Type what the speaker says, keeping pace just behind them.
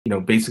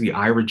basically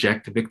I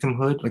reject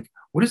victimhood. Like,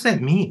 what does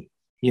that mean?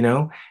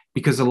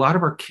 Because a lot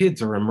of our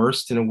kids are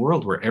immersed in a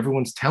world where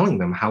everyone's telling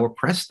them how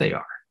oppressed they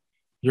are.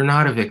 You're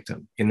not a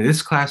victim. In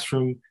this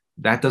classroom,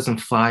 that doesn't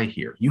fly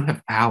here. You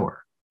have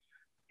power.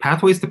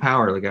 Pathways to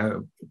Power, like I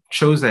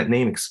chose that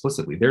name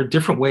explicitly. There are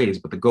different ways,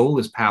 but the goal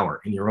is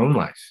power in your own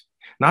life.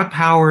 Not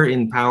power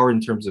in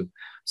terms of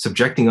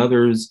subjecting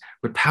others,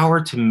 but power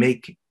to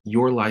make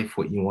your life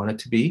what you want it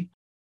to be.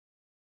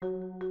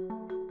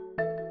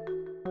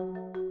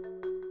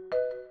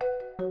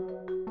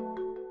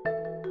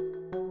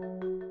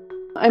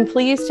 I'm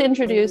pleased to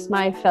introduce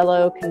my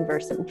fellow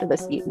conversant for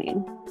this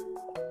evening.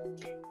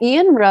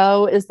 Ian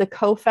Rowe is the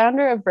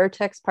co-founder of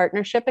Vertex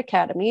Partnership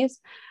Academies,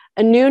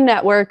 a new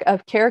network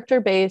of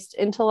character-based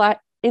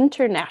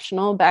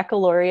international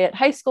baccalaureate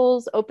high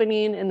schools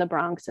opening in the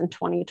Bronx in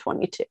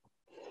 2022.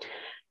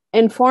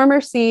 And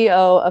former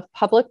CEO of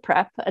Public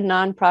Prep, a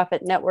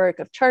nonprofit network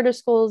of charter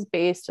schools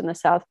based in the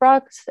South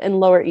Bronx and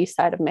Lower East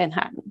Side of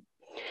Manhattan.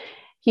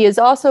 He is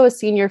also a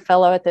senior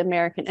fellow at the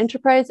American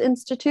Enterprise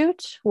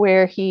Institute,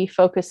 where he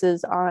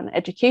focuses on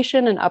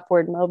education and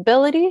upward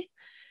mobility,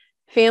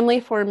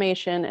 family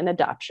formation, and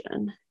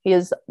adoption. He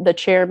is the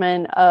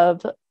chairman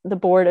of the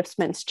board of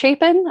Smith's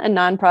Chapin, a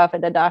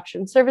nonprofit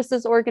adoption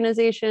services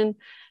organization,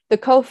 the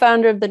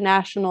co-founder of the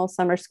National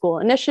Summer School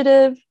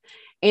Initiative,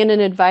 and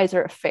an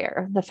advisor of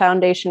FAIR, the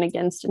Foundation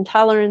Against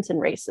Intolerance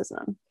and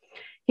Racism.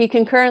 He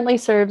concurrently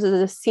serves as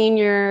a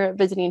senior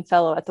visiting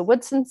fellow at the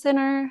Woodson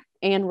Center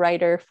and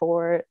writer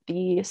for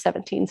the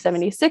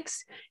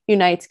 1776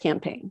 Unites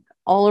campaign.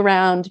 All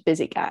around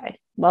busy guy.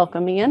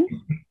 Welcome, Ian.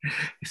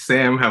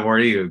 Sam, how are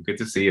you? Good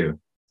to see you.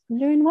 I'm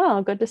doing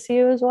well. Good to see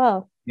you as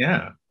well.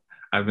 Yeah,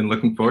 I've been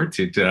looking forward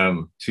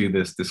to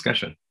this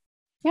discussion.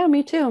 Yeah,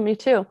 me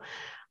too.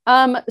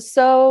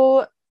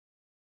 So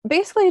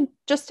basically,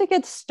 just to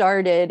get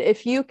started,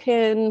 if you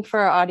can, for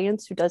our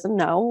audience who doesn't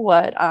know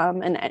what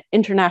an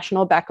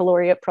international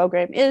baccalaureate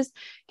program is,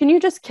 can you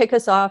just kick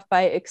us off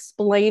by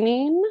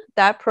explaining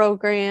that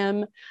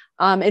program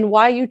and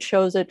why you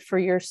chose it for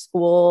your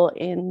school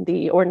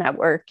or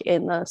network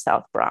in the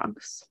South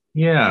Bronx?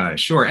 Yeah,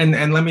 sure.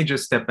 And let me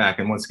just step back.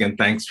 And once again,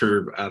 thanks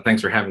for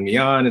having me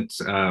on. It's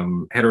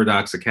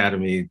Heterodox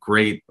Academy,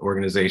 great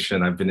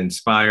organization. I've been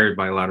inspired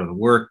by a lot of the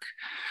work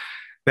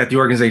that the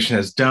organization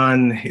has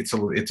done. It's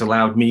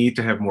allowed me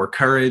to have more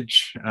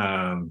courage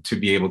to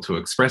be able to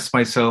express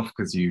myself,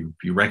 because you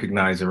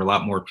recognize there are a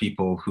lot more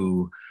people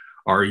who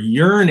are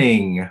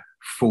yearning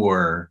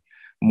for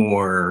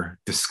more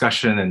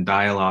discussion and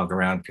dialogue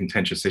around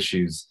contentious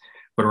issues,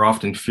 but are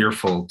often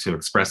fearful to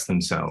express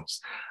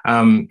themselves.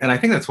 And I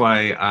think that's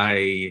why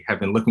I have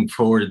been looking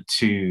forward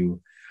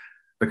to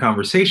the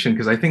conversation,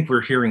 because I think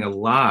we're hearing a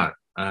lot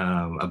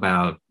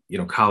about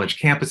college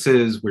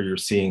campuses where you're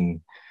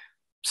seeing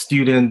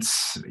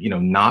students,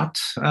 not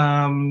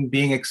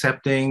being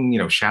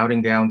accepting,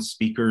 shouting down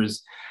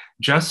speakers.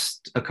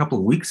 Just a couple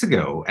of weeks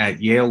ago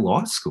at Yale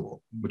Law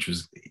School, which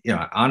was,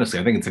 honestly,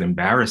 I think it's an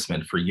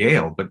embarrassment for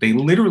Yale, but they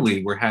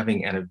literally were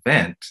having an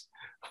event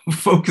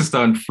focused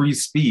on free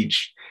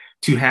speech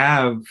to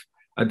have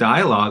a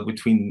dialogue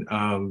between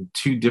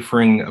two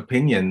differing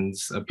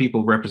opinions,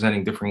 people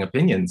representing differing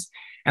opinions,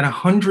 and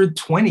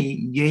 120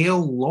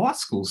 Yale Law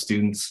School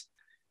students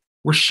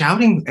were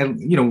shouting,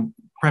 and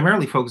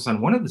primarily focused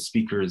on one of the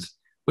speakers,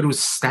 but it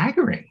was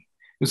staggering.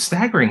 It was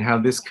staggering how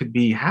this could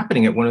be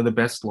happening at one of the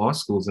best law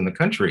schools in the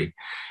country.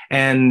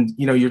 And,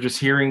 you're just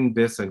hearing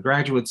this at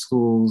graduate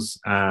schools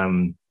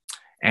and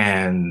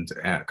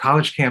at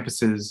college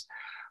campuses.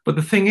 But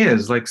the thing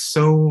is, like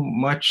so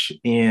much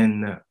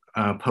in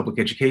public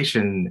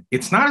education,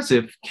 it's not as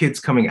if kids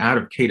coming out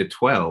of K to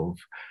 12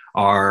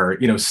 are,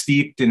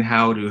 steeped in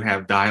how to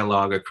have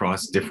dialogue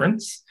across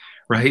difference.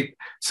 Right.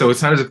 So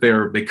it's not as if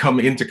they come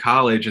into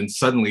college and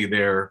suddenly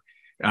they're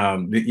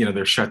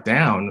shut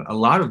down. A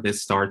lot of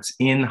this starts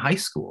in high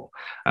school.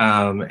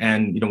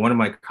 And one of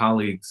my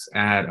colleagues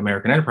at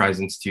American Enterprise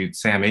Institute,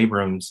 Sam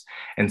Abrams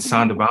and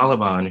Sandha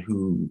Balaban,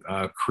 who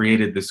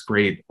created this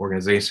great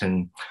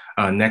organization,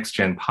 Next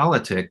Gen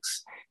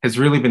Politics, has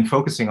really been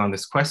focusing on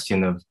this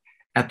question of,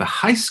 at the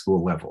high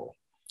school level,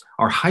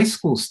 are high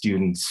school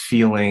students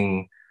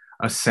feeling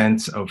a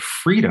sense of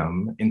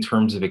freedom in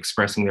terms of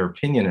expressing their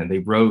opinion? And they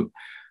wrote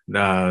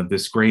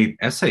this great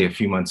essay a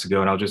few months ago,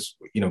 and I'll just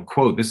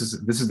quote, this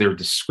is their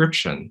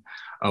description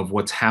of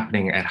what's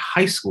happening at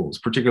high schools,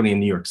 particularly in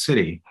New York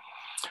City.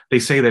 They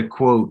say that,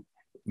 quote,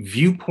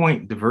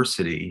 viewpoint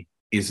diversity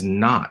is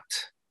not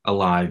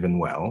alive and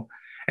well,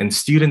 and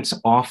students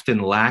often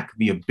lack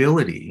the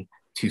ability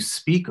to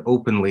speak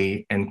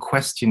openly and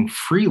question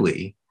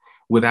freely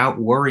without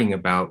worrying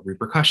about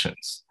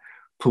repercussions.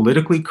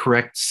 Politically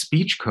correct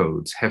speech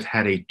codes have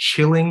had a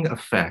chilling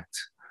effect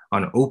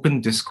on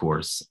open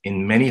discourse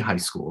in many high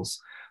schools,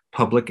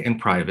 public and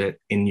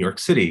private, in New York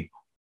City.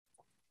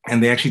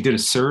 And they actually did a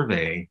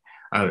survey.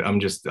 I'm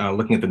just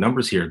looking at the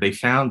numbers here. They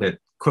found that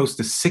close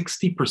to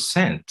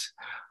 60%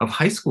 of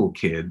high school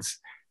kids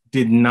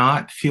did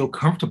not feel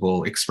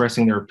comfortable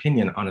expressing their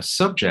opinion on a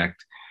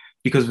subject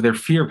because of their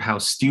fear of how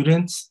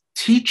students,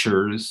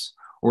 teachers,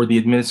 or the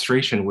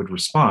administration would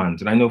respond.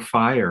 And I know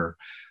FIRE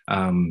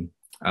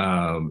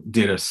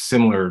did a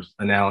similar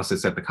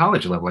analysis at the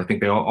college level. I think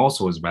they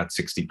also was about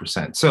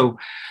 60%.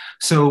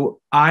 So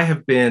I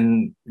have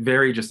been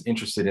very just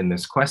interested in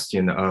this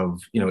question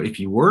of, if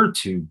you were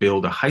to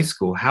build a high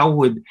school, how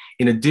would,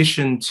 in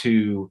addition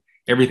to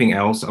everything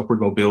else, upward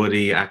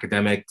mobility,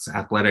 academics,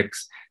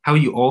 athletics, how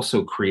you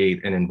also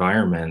create an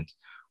environment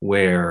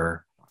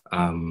where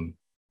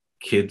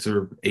kids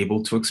are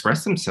able to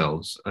express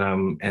themselves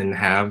and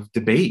have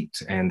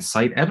debate and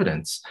cite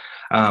evidence.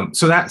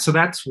 So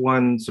that's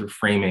one sort of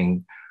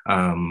framing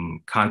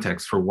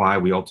context for why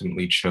we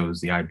ultimately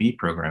chose the IB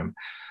program.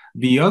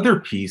 The other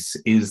piece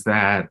is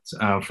that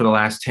for the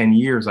last 10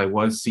 years, I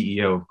was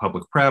CEO of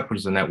Public Prep, which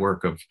is a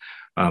network of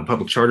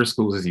public charter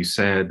schools, as you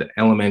said,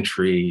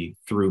 elementary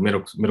through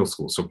middle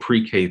school, so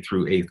pre-K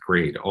through 8th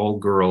grade, all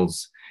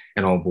girls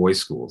and all boys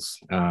schools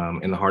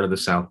in the heart of the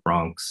South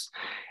Bronx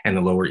and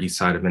the Lower East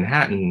Side of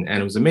Manhattan. And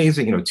it was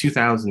amazing,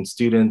 2,000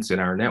 students in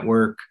our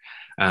network.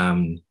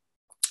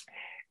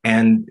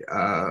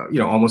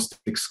 Almost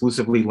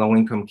exclusively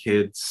low-income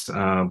kids,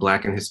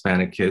 Black and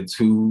Hispanic kids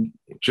who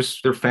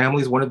just their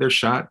families wanted their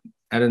shot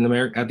at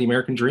the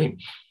American dream.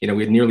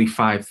 We had nearly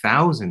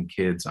 5,000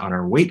 kids on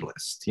our wait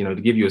list, to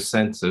give you a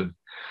sense of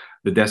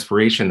the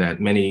desperation that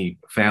many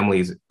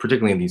families,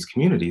 particularly in these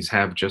communities,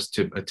 have just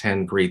to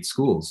attend great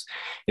schools.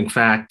 In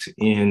fact,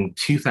 in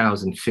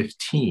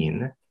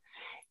 2015,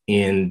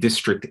 in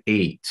District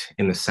 8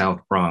 in the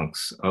South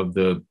Bronx, of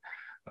the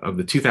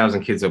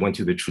 2,000 kids that went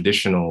to the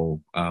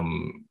traditional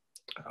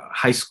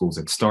high schools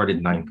that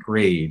started 9th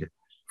grade,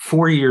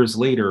 4 years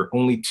later,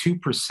 only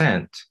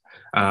 2%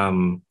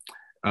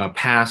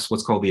 passed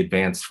what's called the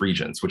advanced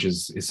regions, which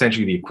is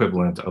essentially the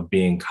equivalent of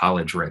being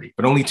college ready.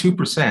 But only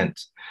 2%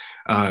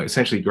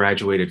 essentially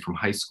graduated from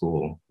high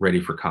school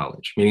ready for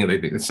college, meaning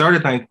they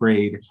started 9th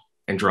grade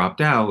and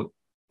dropped out,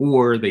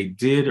 or they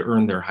did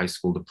earn their high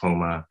school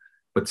diploma,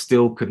 but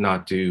still could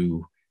not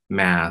do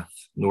math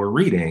nor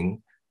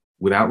reading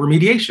without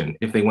remediation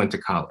if they went to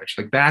college.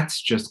 Like, that's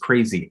just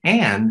crazy.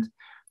 And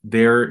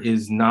there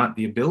is not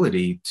the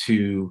ability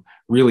to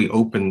really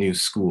open new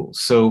schools.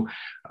 So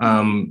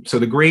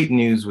the great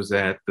news was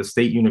that the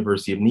State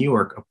University of New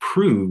York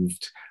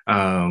approved,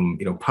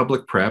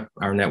 Public Prep,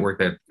 our network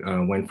that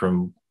went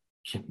from,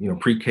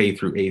 pre-K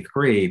through 8th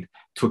grade,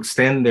 to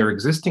extend their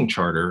existing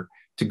charter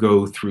to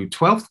go through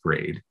 12th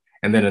grade.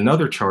 And then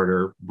another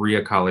charter,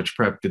 Berea College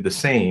Prep, did the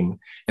same.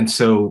 And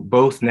so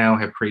both now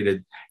have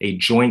created a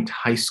joint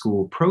high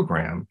school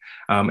program,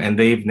 and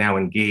they've now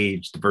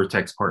engaged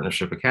Vertex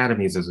Partnership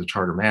Academies as a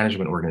charter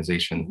management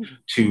organization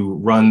to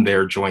run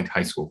their joint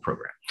high school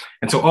program.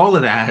 And so all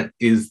of that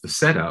is the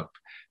setup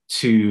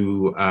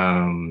to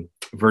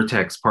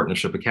Vertex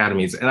Partnership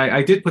Academies. And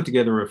I did put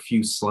together a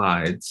few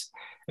slides,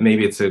 and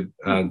maybe it's a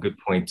good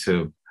point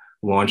to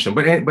launch them.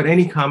 But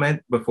any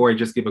comment before I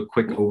just give a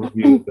quick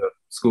overview of the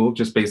school,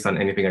 just based on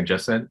anything I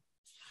just said?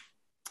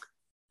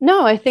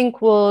 No, I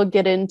think we'll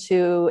get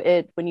into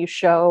it when you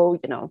show,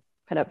 kind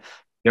of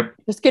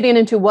just getting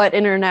into what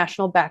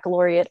International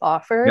Baccalaureate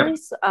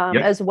offers,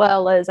 as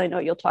well as I know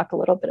you'll talk a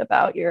little bit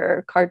about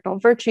your cardinal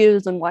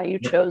virtues and why you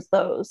chose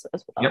those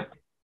as well.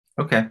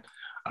 Okay.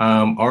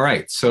 All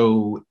right.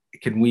 So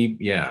can we,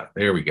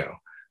 there we go.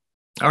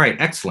 All right,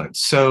 excellent.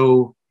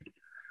 So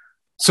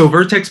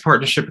Vertex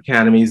Partnership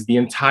Academies, the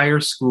entire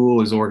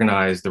school is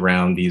organized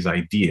around these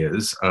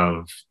ideas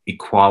of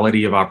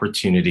equality of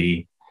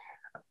opportunity,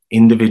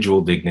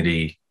 individual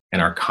dignity, and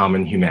our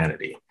common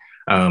humanity.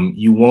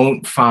 You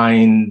won't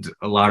find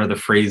a lot of the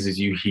phrases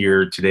you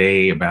hear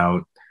today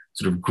about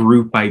sort of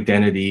group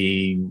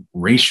identity,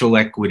 racial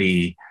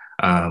equity.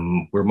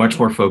 We're much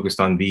more focused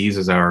on these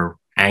as our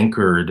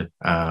anchored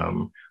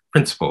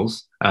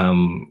principles,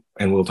 and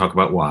we'll talk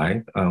about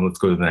why. Let's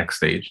go to the next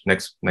stage,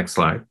 next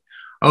slide.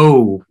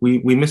 Oh,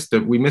 we missed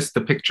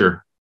the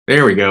picture.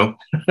 There we go.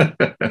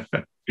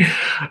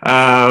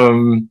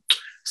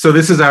 So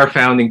this is our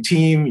founding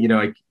team.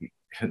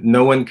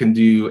 No one can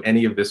do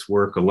any of this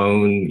work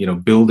alone.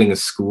 Building a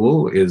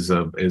school is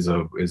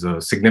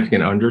a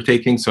significant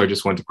undertaking. So I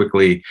just want to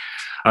quickly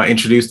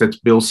introduce, that's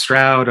Bill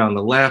Stroud on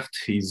the left.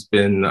 He's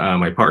been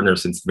my partner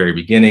since the very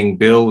beginning.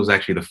 Bill was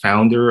actually the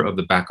founder of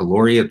the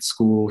Baccalaureate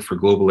School for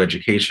Global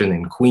Education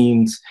in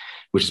Queens,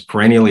 which is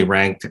perennially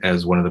ranked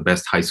as one of the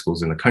best high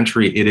schools in the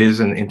country. It is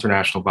an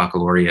international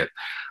baccalaureate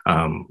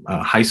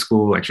high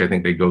school. Actually, I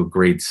think they go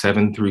grades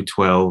 7 through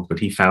 12, but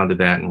he founded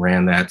that and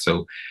ran that.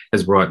 So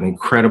has brought an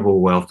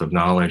incredible wealth of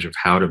knowledge of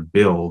how to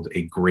build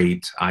a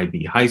great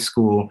IB high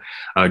school.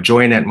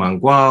 Joyanette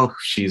Mangual,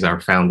 she's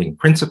our founding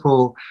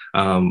principal.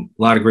 A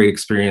lot of great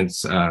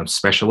experience,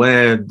 special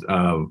ed,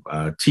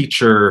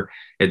 teacher,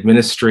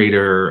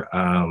 administrator,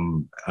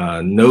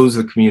 knows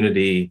the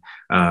community,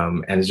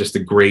 and is just a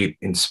great,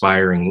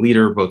 inspiring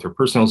leader, both her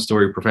personal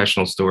story,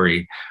 professional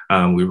story.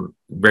 We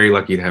very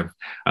lucky to have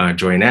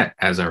Joynette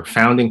as our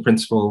founding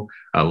principal.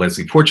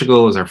 Leslie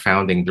Portugal is our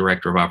founding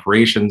director of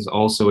operations,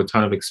 also a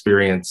ton of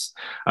experience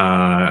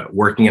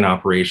working in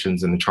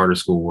operations in the charter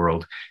school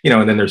world,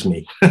 and then there's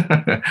me.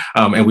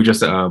 And we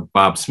just,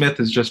 Bob Smith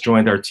has just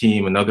joined our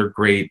team, another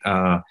great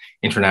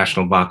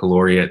international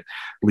baccalaureate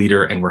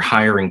leader, and we're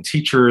hiring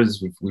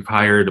teachers. We've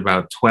hired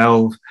about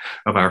 12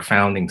 of our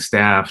founding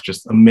staff,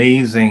 just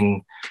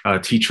amazing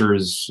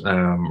teachers,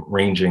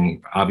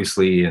 ranging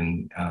obviously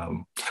in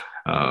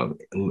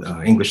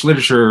English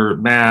literature,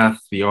 math,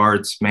 the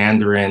arts,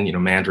 Mandarin,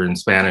 Mandarin,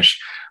 Spanish,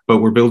 but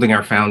we're building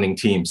our founding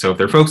team. So if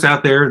there are folks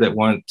out there that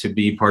want to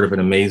be part of an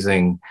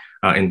amazing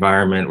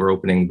environment, we're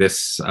opening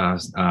this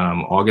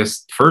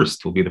August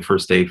 1st will be the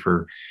first day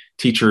for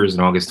teachers,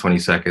 and August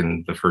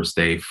 22nd, the first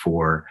day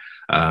for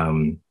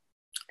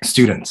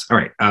students. All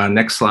right,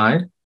 next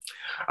slide.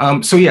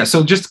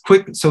 So just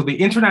quick, so the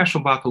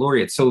International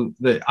Baccalaureate, so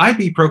the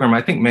IB program,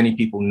 I think many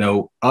people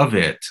know of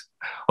it,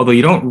 although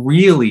you don't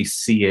really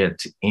see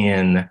it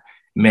in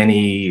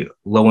many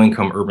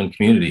low-income urban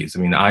communities. I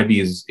mean, the IB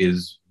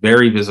is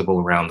very visible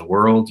around the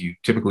world. You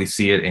typically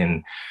see it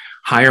in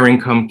higher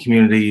income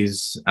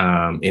communities,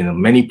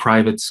 in many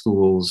private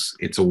schools.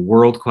 It's a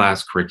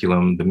world-class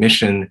curriculum. The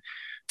mission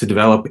to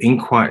develop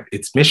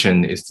its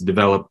mission is to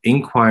develop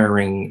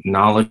inquiring,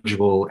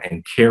 knowledgeable,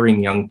 and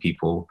caring young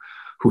people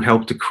who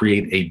help to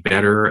create a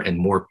better and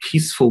more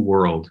peaceful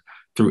world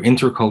through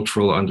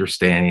intercultural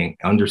understanding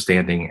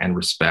and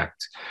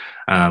respect.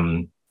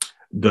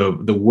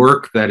 The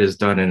work that is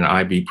done in an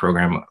IB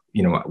program,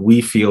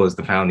 we feel as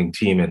the founding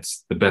team,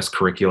 it's the best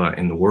curricula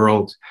in the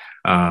world.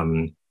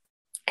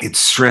 It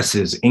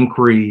stresses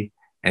inquiry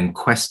and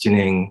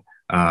questioning,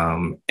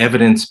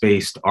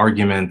 evidence-based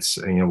arguments.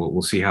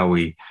 We'll see how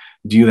we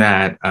do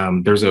that.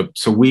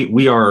 So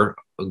we are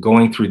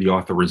going through the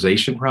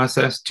authorization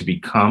process to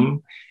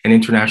become an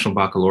international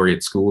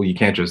baccalaureate school. You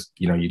can't just,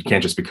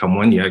 become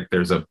one.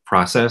 There's a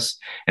process,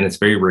 and it's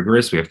very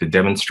rigorous. We have to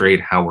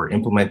demonstrate how we're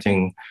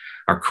implementing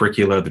our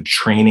curricula, the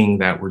training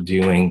that we're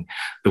doing,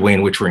 the way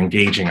in which we're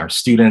engaging our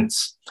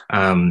students.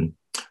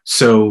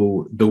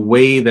 So the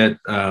way that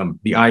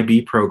the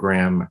IB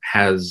program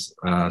has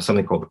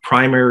something called the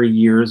primary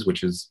years,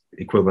 which is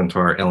equivalent to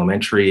our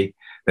elementary,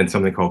 then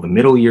something called the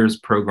middle years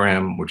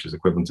program, which is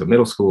equivalent to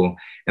middle school,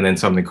 and then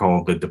something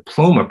called the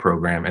diploma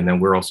program. And then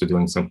we're also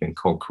doing something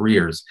called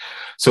careers.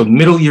 So the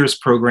middle years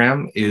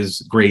program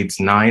is grades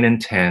 9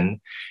 and 10.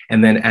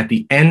 And then at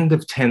the end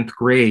of 10th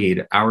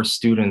grade, our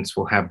students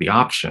will have the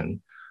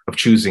option of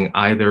choosing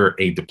either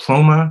a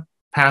diploma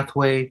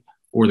pathway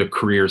or the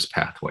careers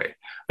pathway.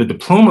 The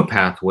diploma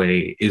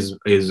pathway is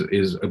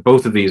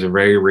both of these are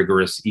very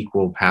rigorous,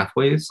 equal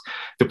pathways.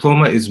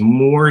 Diploma is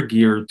more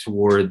geared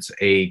towards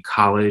a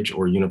college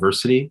or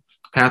university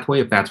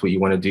pathway, if that's what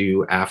you want to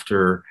do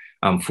after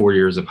 4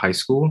 years of high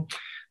school.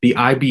 The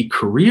IB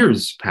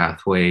careers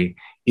pathway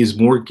is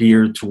more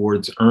geared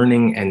towards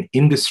earning an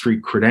industry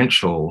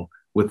credential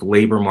with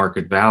labor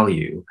market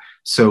value.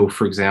 So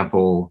for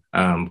example,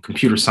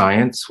 computer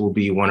science will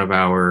be one of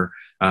our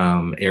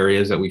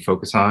areas that we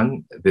focus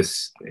on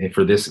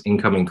for this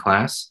incoming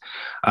class.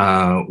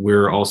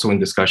 We're also in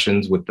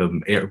discussions with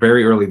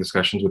very early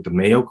discussions with the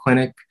Mayo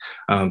Clinic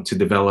to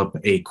develop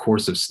a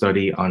course of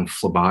study on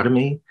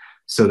phlebotomy,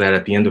 so that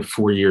at the end of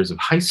 4 years of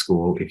high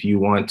school, if you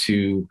want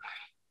to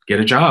get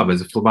a job as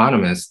a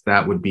phlebotomist,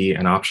 that would be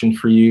an option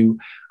for you.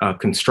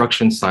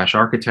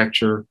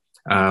 Construction/architecture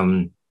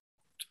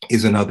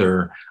is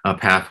another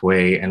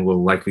pathway, and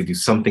we'll likely do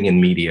something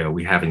in media.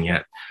 We haven't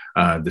yet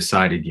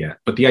decided yet.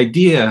 But the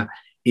idea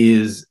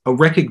is a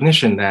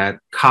recognition that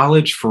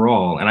college for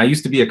all, and I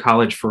used to be a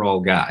college for all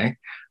guy,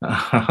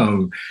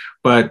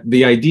 but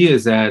the idea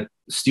is that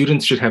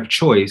students should have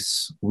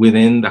choice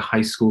within the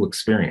high school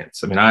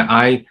experience. I mean,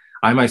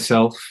 I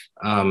myself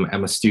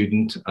am a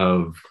student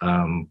of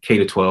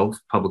K-12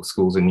 public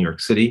schools in New York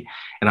City,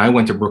 and I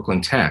went to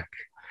Brooklyn Tech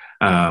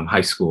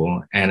High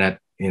School, and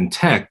in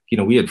tech,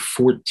 we had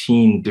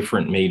 14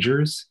 different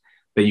majors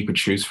that you could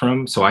choose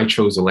from. So I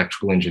chose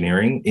electrical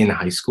engineering in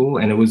high school,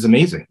 and it was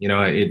amazing.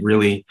 It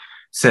really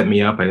set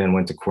me up. I then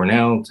went to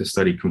Cornell to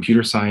study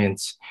computer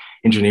science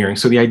engineering.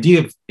 So the idea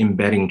of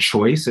embedding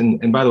choice,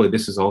 and by the way,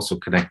 this is also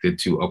connected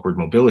to upward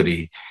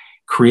mobility,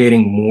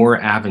 creating more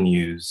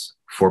avenues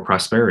for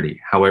prosperity,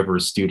 however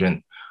a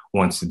student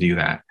wants to do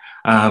that.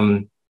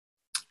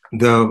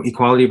 The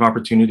equality of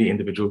opportunity,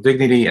 individual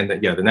dignity, and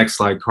the next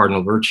slide,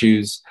 cardinal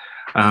virtues.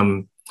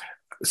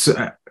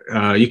 So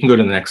you can go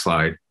to the next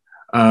slide.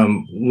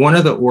 One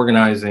of the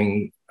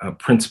organizing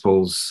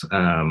principles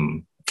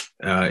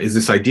is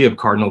this idea of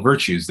cardinal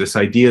virtues, this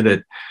idea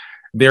that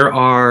there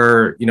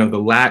are,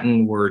 the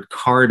Latin word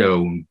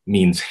cardo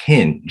means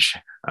hinge,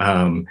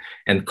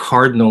 and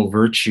cardinal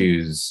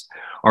virtues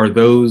are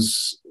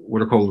those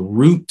what are called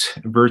root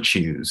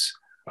virtues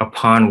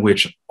upon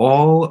which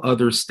all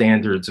other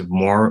standards of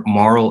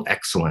moral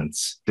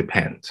excellence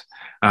depend.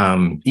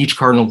 Each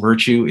cardinal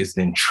virtue is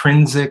an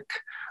intrinsic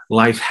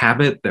life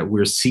habit that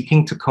we're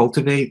seeking to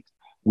cultivate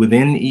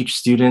within each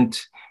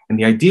student. And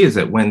the idea is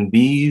that when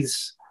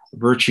these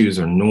virtues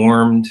are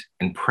normed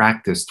and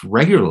practiced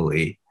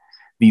regularly,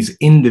 these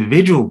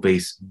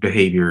individual-based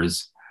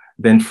behaviors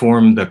then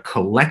form the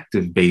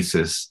collective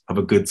basis of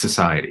a good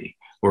society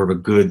or of a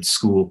good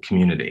school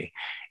community.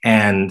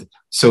 And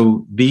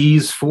so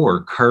these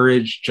four,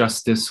 courage,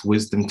 justice,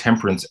 wisdom,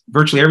 temperance,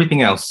 virtually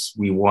everything else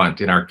we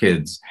want in our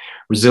kids,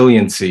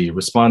 resiliency,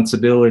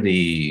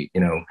 responsibility,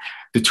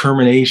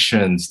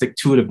 determination,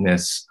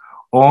 stick-to-itiveness,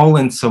 all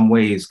in some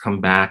ways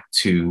come back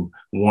to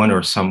one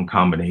or some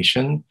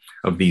combination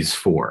of these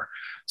four.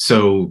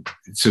 So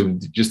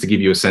just to give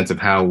you a sense of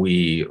how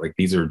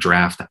these are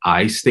draft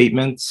I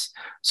statements.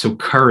 So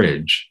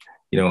courage,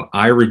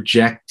 I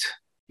reject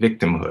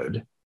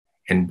victimhood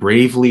and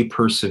bravely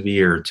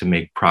persevere to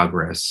make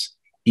progress,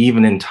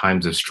 even in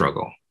times of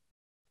struggle.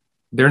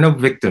 There are no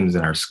victims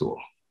in our school.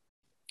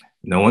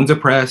 No one's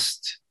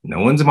oppressed, no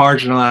one's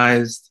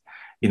marginalized.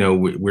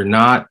 We're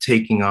not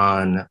taking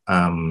on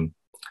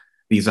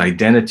these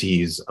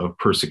identities of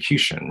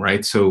persecution,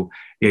 right? So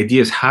the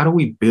idea is, how do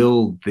we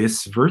build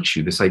this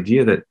virtue, this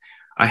idea that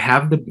I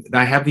have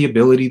the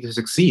ability to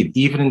succeed,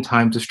 even in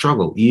times of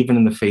struggle, even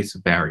in the face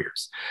of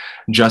barriers.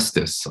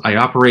 Justice, I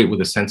operate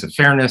with a sense of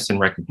fairness and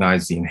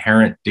recognize the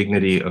inherent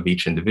dignity of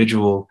each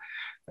individual.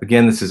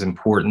 Again, this is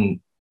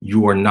important.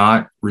 You are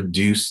not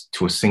reduced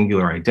to a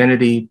singular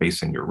identity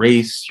based on your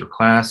race, your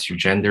class, your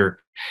gender.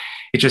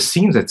 It just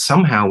seems that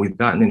somehow we've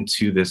gotten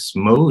into this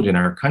mode in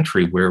our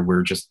country where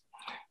we're just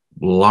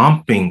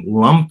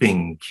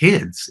lumping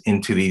kids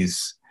into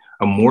these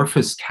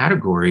amorphous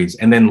categories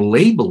and then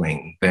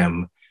labeling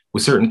them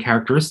with certain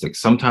characteristics.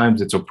 Sometimes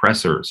it's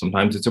oppressor,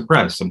 sometimes it's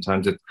oppressed,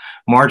 sometimes it's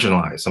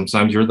marginalized,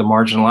 sometimes you're the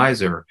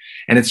marginalizer.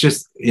 And it's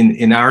just,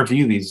 in our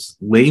view, these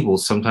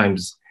labels,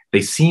 sometimes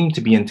they seem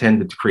to be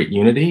intended to create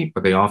unity,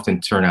 but they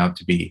often turn out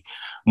to be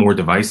more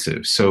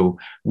divisive. So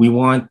we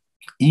want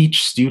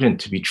each student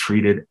to be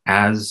treated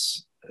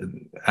as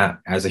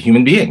a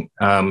human being,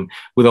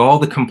 with all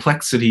the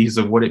complexities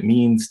of what it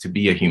means to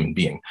be a human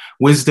being.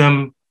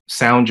 Wisdom,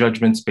 sound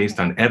judgments based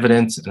on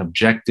evidence and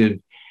objective,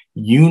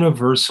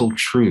 universal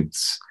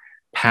truths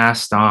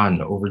passed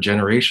on over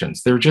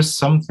generations. There are just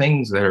some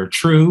things that are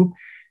true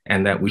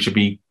and that we should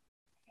be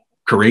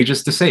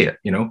courageous to say it.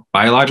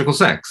 Biological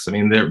sex. I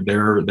mean,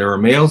 there are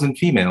males and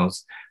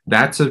females.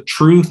 That's a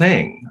true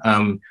thing.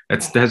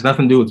 That has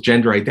nothing to do with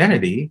gender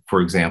identity, for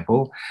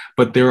example,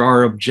 but there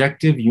are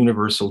objective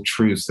universal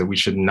truths that we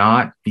should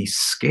not be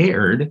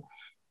scared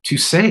to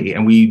say.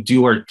 And we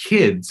do our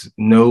kids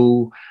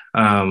no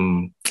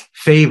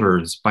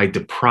favors by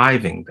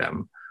depriving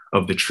them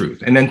of the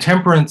truth. And then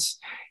temperance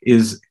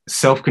is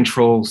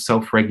self-control,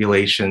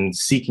 self-regulation,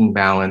 seeking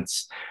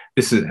balance.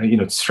 This is,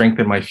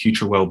 strengthen my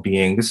future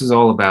well-being. This is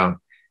all about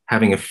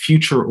having a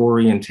future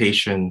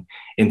orientation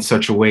in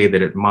such a way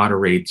that it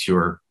moderates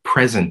your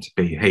present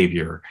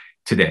behavior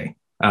today.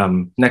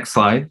 Next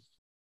slide.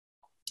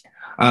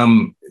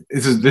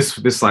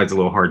 This slide's a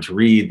little hard to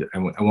read. I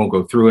won't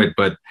go through it,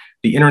 but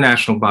the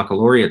International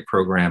Baccalaureate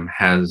Program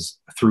has,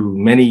 through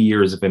many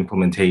years of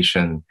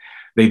implementation,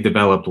 they've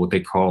developed what they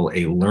call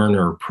a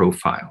learner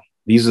profile.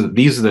 These are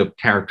the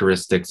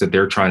characteristics that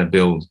they're trying to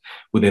build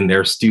within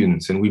their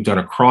students. And we've done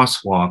a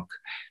crosswalk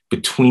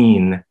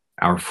between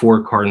our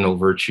 4 cardinal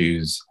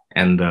virtues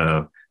and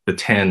the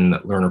 10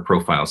 learner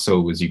profiles.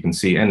 So as you can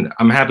see, and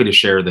I'm happy to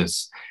share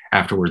this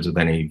afterwards with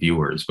any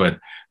viewers, but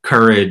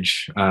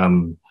courage,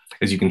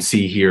 as you can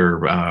see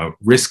here,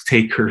 risk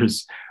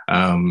takers.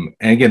 And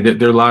again,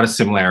 there are a lot of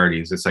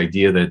similarities. This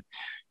idea that,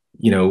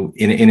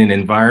 in an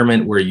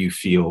environment where you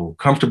feel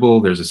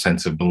comfortable, there's a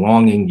sense of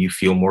belonging, you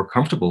feel more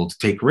comfortable to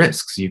take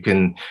risks. You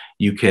can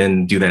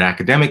do that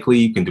academically,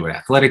 you can do it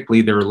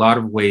athletically. There are a lot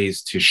of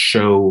ways to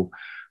show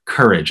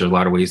courage, a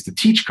lot of ways to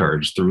teach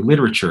courage through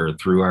literature,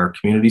 through our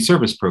community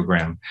service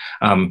program.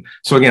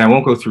 So again, I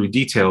won't go through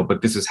detail,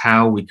 but this is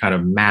how we kind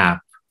of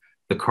map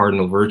the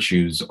cardinal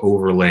virtues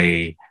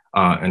overlay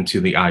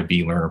into the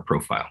IB learner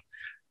profile.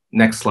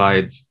 Next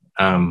slide,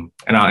 we'll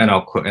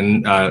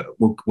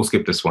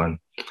skip this one.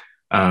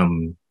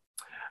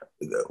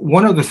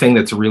 One other thing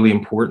that's really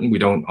important, we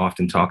don't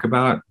often talk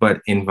about,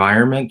 but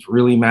environment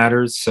really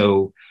matters.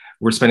 So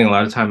we're spending a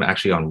lot of time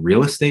actually on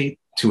real estate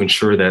to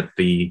ensure that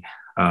the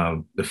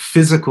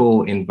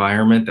physical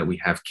environment that we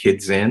have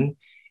kids in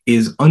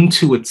is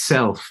unto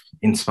itself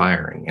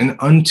inspiring and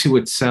unto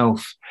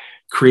itself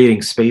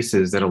creating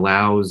spaces that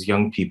allows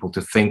young people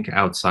to think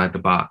outside the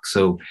box.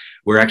 So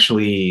we're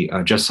actually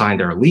just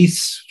signed our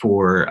lease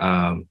for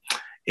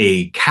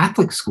a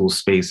Catholic school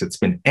space that's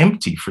been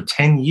empty for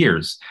 10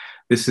 years.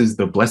 This is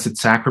the Blessed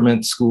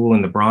Sacrament School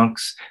in the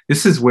Bronx.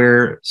 This is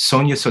where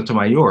Sonia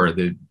Sotomayor,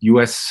 the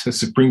US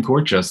Supreme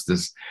Court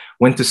Justice,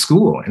 went to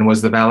school and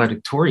was the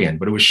valedictorian,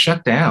 but it was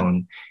shut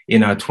down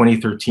in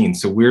 2013.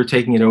 So we're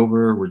taking it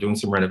over. We're doing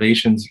some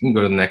renovations. You can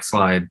go to the next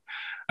slide.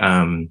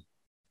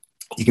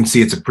 You can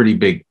see it's a pretty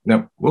big,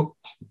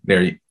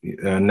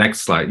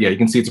 next slide. Yeah, you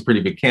can see it's a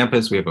pretty big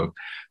campus. We have a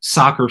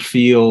soccer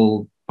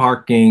field,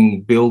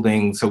 parking,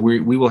 building. So we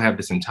will have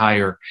this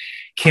entire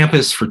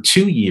campus for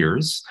 2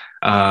 years.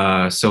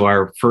 So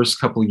our first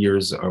couple of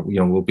years,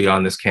 we'll be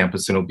on this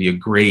campus, and it'll be a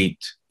great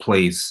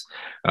place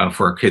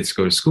for our kids to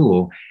go to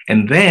school.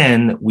 And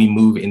then we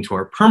move into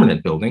our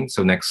permanent building.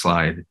 So next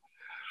slide.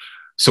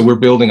 So we're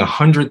building a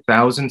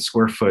 100,000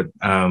 square foot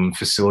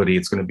facility.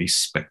 It's going to be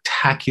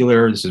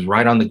spectacular. This is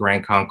right on the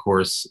Grand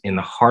Concourse in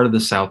the heart of the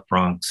South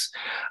Bronx.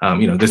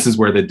 This is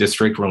where the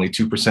district where only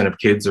 2% of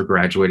kids are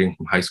graduating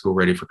from high school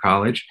ready for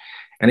college.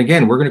 And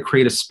again, we're going to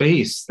create a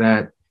space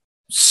that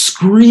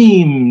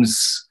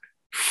screams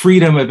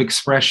freedom of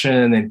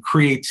expression and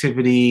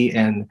creativity,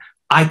 and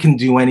I can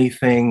do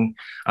anything.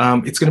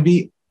 It's going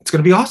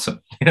to be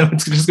awesome.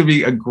 It's just going to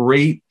be a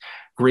great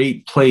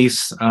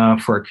place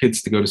for our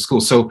kids to go to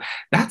school. So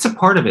that's a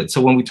part of it. So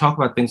when we talk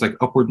about things like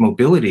upward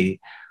mobility,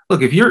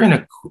 look, if you're in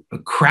a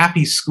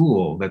crappy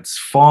school that's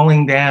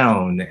falling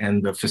down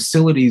and the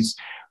facilities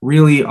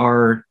really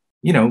are,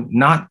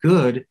 not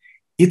good,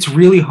 it's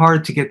really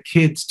hard to get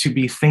kids to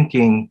be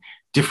thinking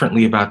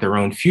differently about their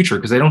own future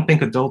because they don't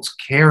think adults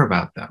care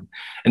about them.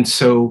 And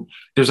so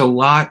there's a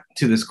lot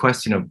to this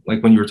question of,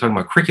 like, when you were talking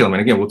about curriculum,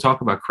 and again, we'll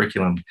talk about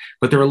curriculum,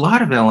 but there are a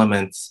lot of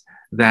elements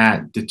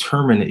that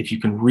determine if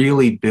you can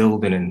really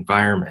build an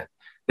environment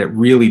that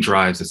really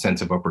drives a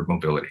sense of upward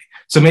mobility.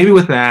 So maybe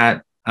with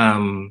that,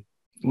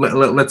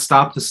 let's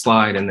stop the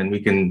slide, and then we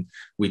can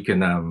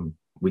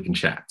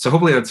chat. So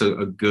hopefully that's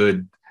a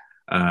good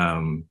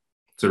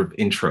sort of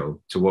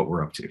intro to what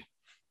we're up to.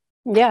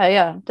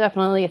 Yeah,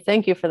 definitely.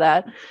 Thank you for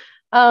that.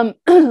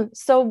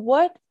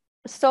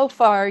 So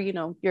far,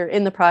 you're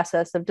in the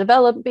process of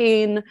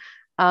developing,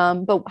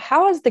 but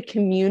how has the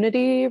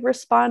community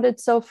responded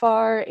so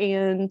far?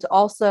 And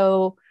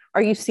also,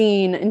 are you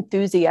seeing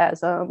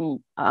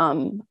enthusiasm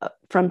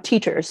from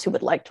teachers who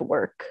would like to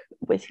work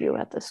with you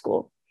at the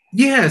school?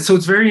 Yeah, so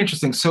it's very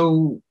interesting.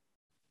 So,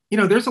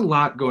 there's a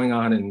lot going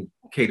on in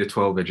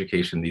K-12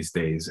 education these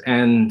days.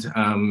 And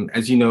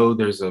as you know,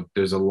 there's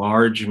a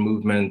large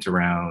movement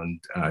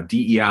around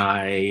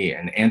DEI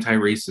and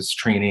anti-racist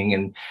training.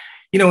 And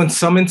in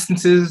some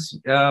instances,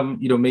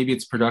 maybe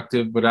it's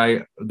productive, but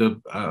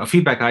the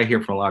feedback I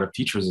hear from a lot of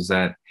teachers is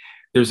that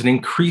there's an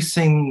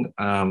increasing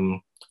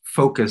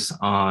focus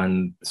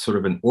on sort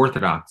of an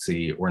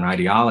orthodoxy or an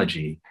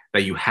ideology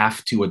that you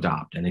have to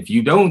adopt. And if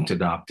you don't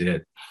adopt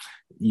it,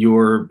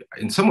 you're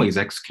in some ways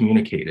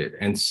excommunicated.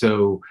 And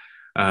so,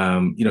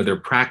 there are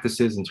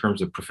practices in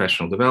terms of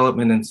professional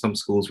development in some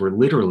schools where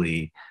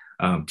literally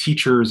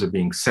teachers are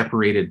being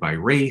separated by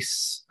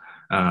race.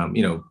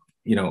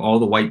 All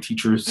the white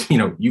teachers,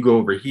 you go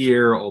over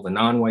here, all the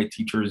non-white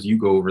teachers, you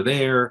go over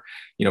there,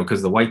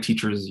 because the white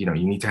teachers, you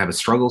need to have a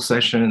struggle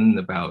session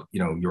about,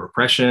 your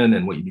oppression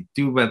and what you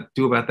do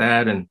about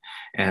that. And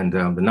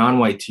the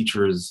non-white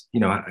teachers,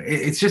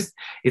 it's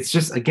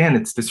just, again,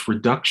 it's this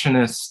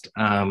reductionist,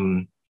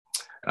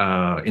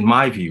 in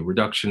my view,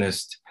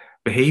 reductionist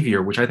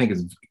behavior, which I think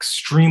is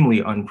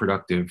extremely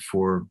unproductive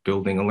for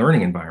building a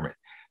learning environment.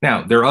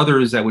 Now, there are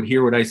others that would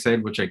hear what I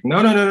said, which like,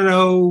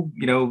 no,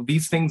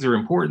 these things are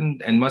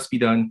important and must be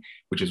done,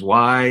 which is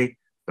why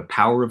the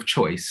power of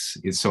choice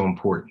is so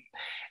important.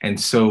 And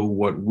so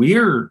what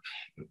we're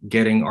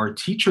getting are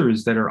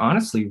teachers that are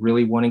honestly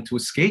really wanting to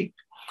escape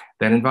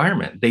that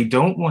environment. They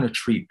don't want to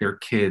treat their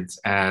kids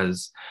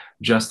as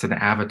just an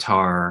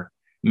avatar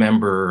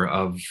member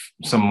of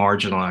some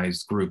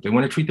marginalized group. They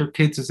want to treat their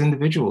kids as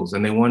individuals,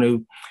 and they want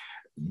to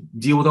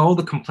deal with all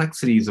the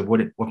complexities of what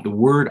the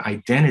word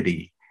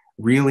identity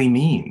really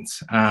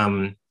means.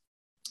 And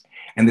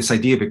this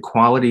idea of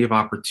equality of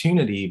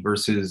opportunity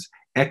versus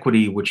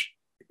equity, which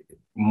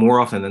more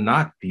often than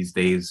not these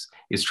days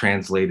is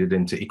translated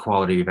into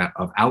equality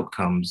of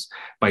outcomes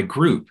by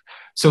group.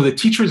 So the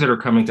teachers that are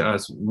coming to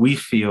us, we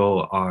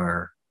feel,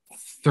 are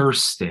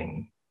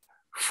thirsting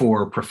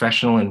for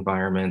professional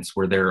environments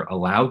where they're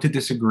allowed to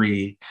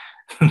disagree,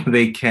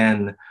 they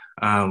can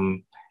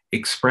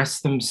express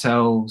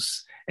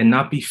themselves and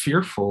not be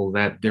fearful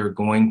that they're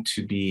going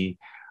to be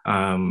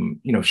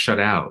shut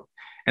out.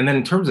 And then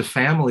in terms of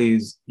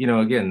families,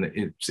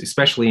 again,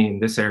 especially in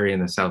this area in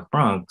the South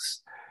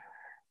Bronx,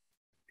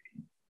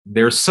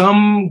 there's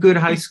some good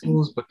high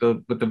schools, but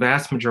the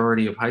vast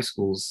majority of high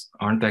schools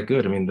aren't that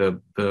good. I mean,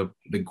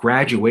 the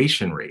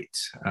graduation rate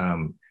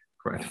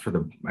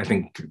I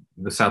think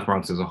the South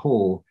Bronx as a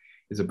whole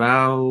is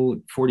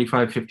about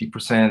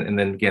 45-50%. And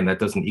then again, that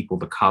doesn't equal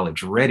the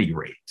college ready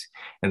rate.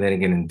 And then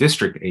again, in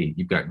District 8,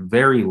 you've got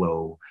very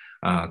low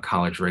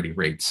college ready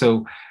rates.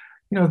 So,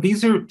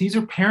 these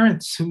are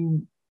parents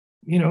who,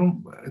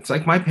 it's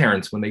like my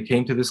parents when they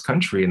came to this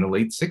country in the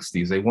late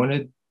 60s. They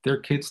wanted their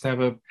kids to have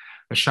a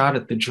shot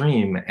at the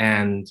dream.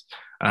 And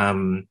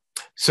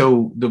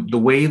so the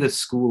way the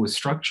school is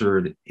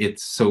structured,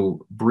 it's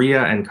so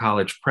BREA and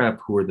College Prep,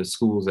 who are the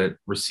schools that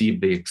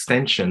receive the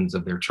extensions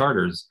of their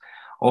charters,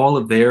 all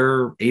of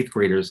their 8th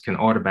graders can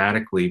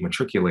automatically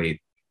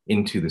matriculate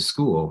into the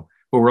school.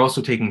 But we're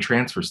also taking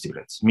transfer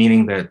students,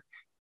 meaning that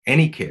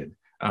any kid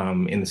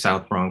in the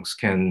South Bronx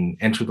can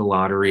enter the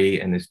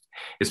lottery, and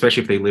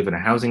especially if they live in a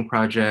housing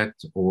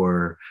project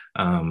or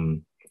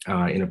in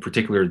a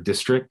particular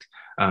district,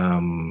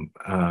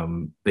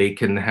 they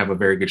can have a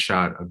very good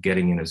shot of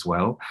getting in as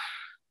well.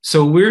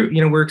 So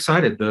we're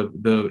excited.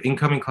 The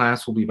incoming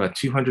class will be about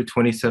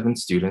 227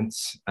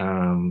 students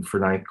for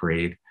ninth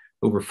grade.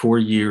 Over 4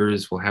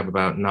 years, we'll have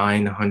about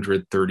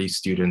 930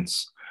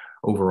 students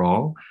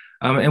overall.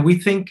 And we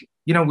think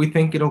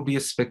it'll be a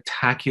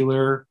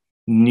spectacular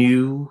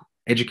new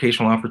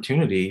educational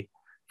opportunity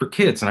for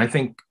kids. And I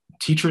think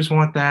teachers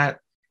want that,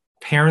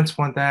 parents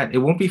want that. It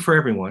won't be for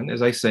everyone.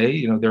 As I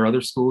say, there are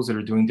other schools that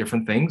are doing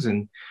different things,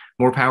 and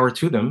more power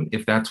to them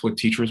if that's what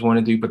teachers want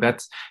to do. But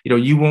that's,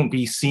 you won't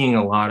be seeing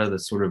a lot of the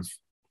sort of,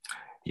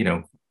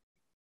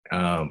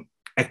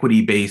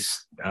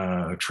 equity-based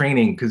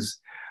training, because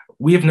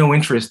we have no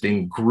interest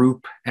in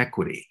group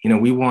equity.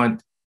 We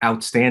want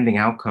outstanding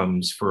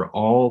outcomes for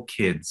all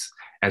kids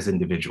as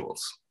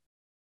individuals.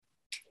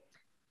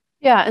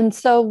 Yeah, and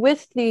so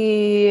with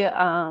the,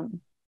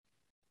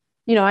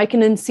 I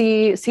can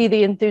see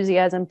the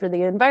enthusiasm for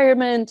the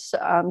environment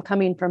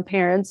coming from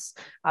parents.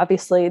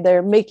 Obviously,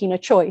 they're making a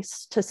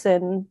choice to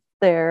send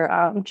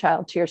their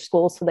child to your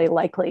school, so they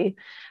likely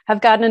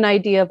have gotten an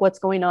idea of what's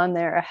going on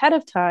there ahead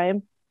of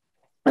time.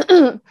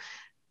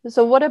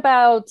 So what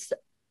about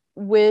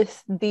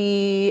with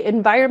the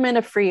environment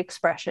of free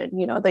expression,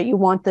 that you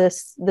want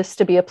this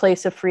to be a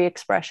place of free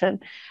expression?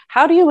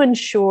 How do you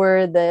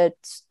ensure that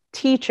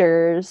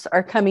teachers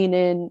are coming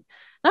in,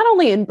 not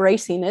only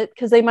embracing it,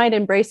 because they might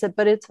embrace it,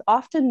 but it's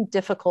often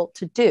difficult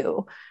to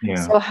do. Yeah.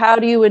 So how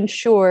do you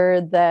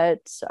ensure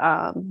that,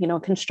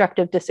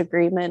 constructive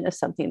disagreement is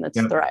something that's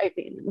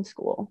thriving in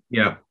school?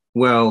 Yeah.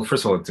 Well,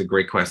 first of all, it's a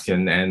great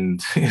question.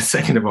 And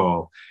second of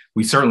all,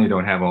 we certainly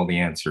don't have all the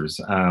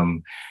answers.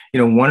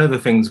 One of the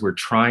things we're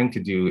trying to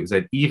do is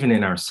that even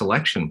in our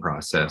selection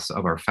process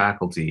of our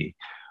faculty,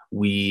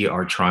 we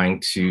are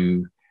trying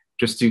to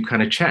just do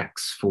kind of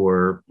checks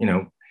for,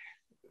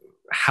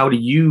 how do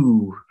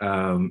you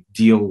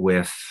deal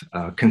with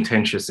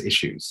contentious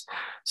issues?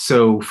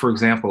 So, for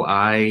example,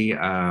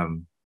 I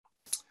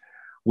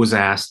was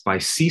asked by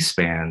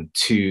C-SPAN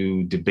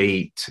to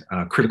debate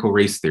critical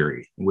race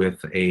theory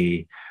with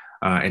an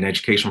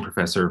education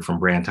professor from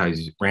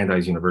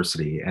Brandeis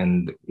University.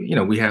 And,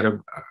 we had a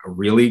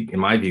really, in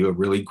my view, a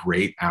really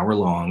great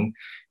hour-long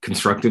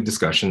constructive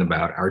discussion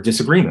about our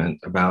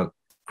disagreement about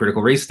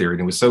critical race theory.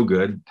 And it was so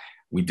good,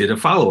 we did a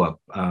follow-up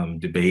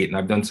debate, and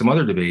I've done some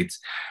other debates,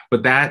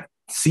 but that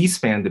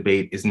C-SPAN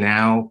debate is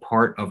now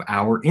part of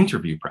our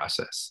interview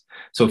process.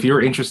 So if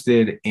you're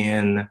interested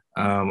in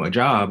a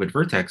job at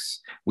Vertex,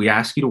 we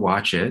ask you to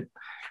watch it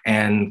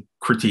and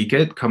critique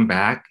it, come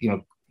back,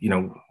 what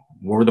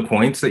were the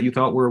points that you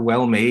thought were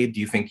well made? Do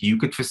you think you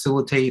could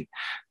facilitate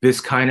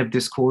this kind of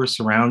discourse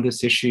around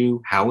this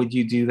issue? How would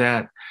you do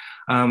that?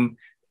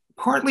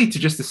 Partly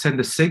to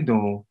send a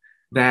signal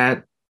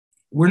that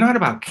we're not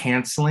about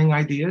canceling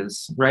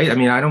ideas, right? I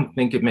mean,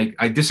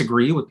 I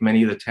disagree with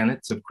many of the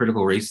tenets of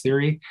critical race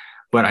theory,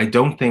 but I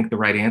don't think the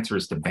right answer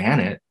is to ban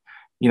it.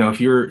 If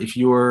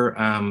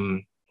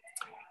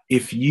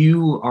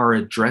you are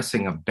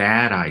addressing a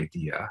bad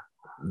idea,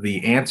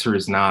 the answer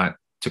is not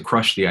to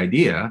crush the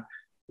idea,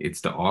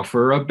 it's to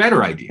offer a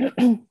better idea,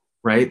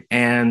 right?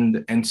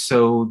 And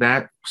so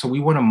we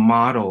want to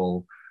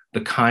model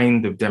the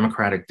kind of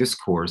democratic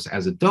discourse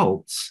as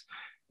adults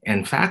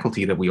and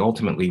faculty that we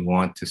ultimately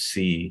want to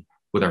see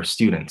with our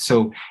students.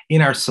 So in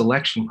our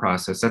selection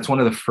process, that's one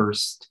of the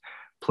first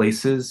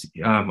places.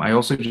 I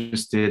also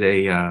just did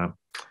a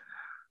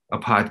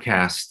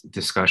podcast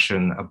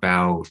discussion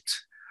about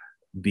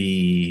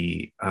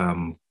the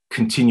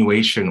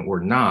continuation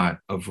or not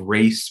of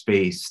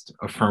race-based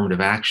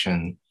affirmative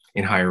action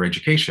in higher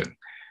education,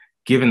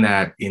 given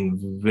that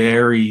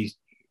in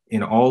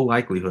all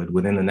likelihood,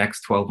 within the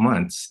next 12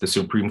 months, the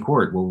Supreme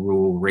Court will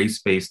rule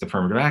race-based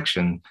affirmative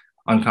action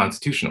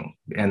unconstitutional.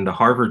 And the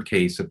Harvard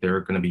case that they're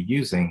going to be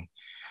using,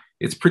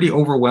 it's pretty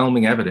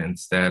overwhelming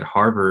evidence that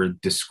Harvard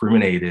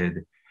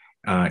discriminated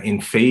in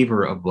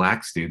favor of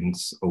Black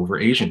students over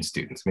Asian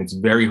students. I mean, it's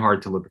very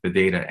hard to look at the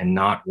data and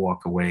not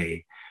walk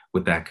away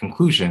with that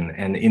conclusion.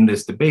 And in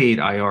this debate,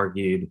 I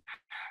argued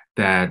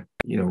that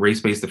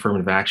race-based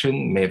affirmative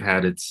action may have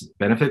had its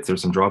benefits.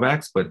 There's some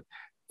drawbacks, but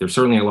there's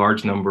certainly a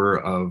large number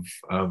of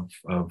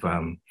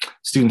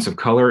students of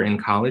color in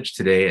college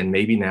today, and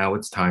maybe now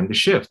it's time to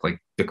shift, like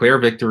declare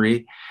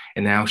victory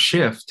and now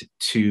shift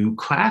to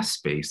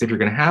class-based. If you're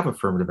going to have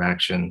affirmative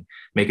action,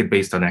 make it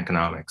based on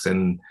economics.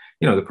 And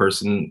the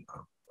person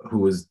who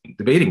was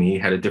debating me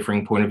had a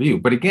differing point of view.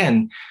 But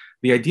again,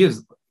 the idea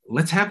is,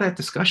 let's have that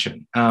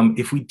discussion.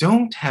 If we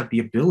don't have the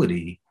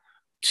ability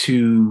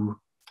to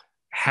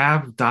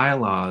have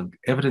dialogue,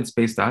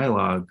 evidence-based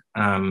dialogue,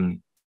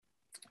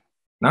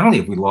 not only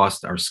have we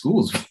lost our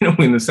schools,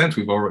 in the sense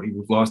we've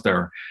lost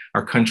our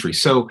country.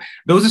 So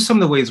those are some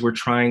of the ways we're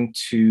trying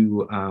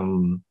to,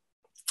 on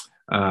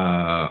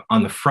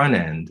the front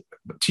end.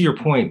 But to your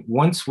point,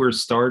 once we're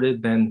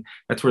started, then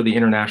that's where the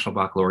international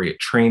baccalaureate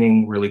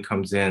training really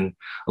comes in.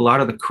 A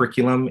lot of the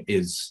curriculum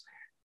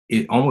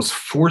it almost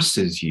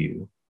forces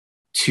you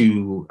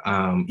to,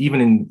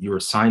 even in your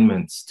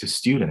assignments to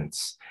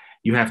students,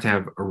 you have to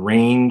have a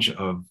range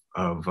of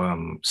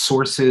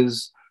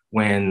sources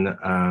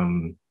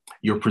when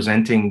you're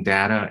presenting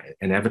data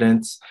and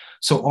evidence.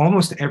 So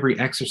almost every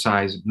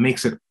exercise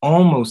makes it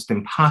almost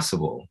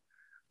impossible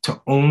to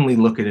only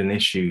look at an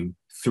issue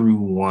through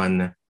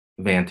one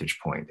vantage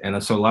point.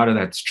 And so a lot of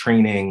that's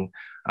training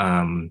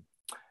and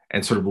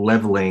sort of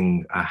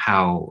leveling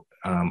how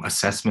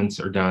assessments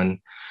are done.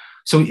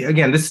 So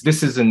again,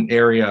 this is an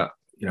area,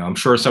 I'm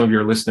sure some of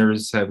your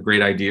listeners have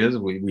great ideas.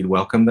 We'd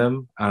welcome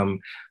them.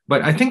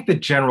 But I think the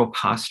general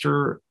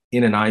posture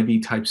in an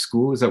IB type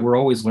school is that we're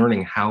always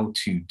learning how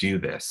to do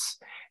this.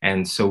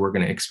 And so we're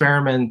going to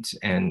experiment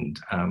and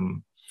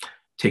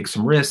take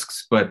some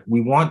risks, but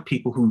we want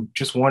people who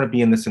just want to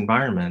be in this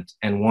environment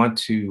and want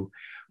to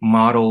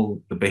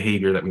model the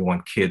behavior that we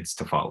want kids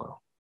to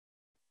follow.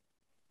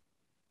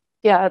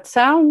 Yeah, it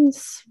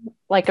sounds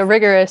like a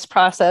rigorous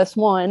process,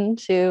 one,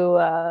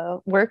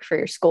 to work for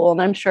your school.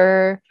 And I'm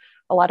sure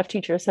a lot of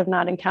teachers have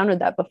not encountered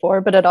that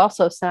before, but it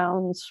also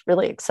sounds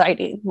really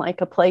exciting,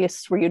 like a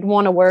place where you'd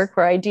want to work,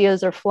 where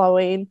ideas are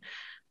flowing,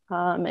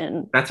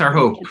 and that's our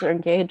hope. Kids are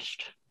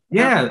engaged.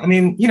 Yeah, I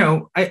mean,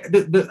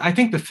 I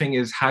think the thing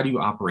is, how do you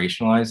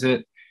operationalize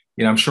it?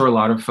 I'm sure a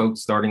lot of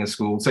folks starting a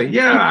school say,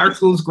 yeah, our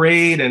school's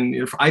great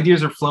and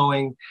ideas are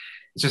flowing.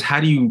 It's just, how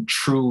do you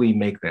truly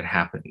make that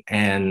happen?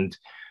 And,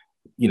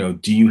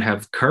 do you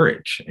have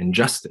courage and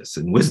justice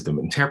and wisdom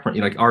and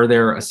temperament? Like, are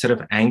there a set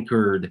of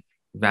anchored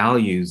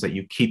values that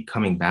you keep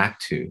coming back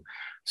to?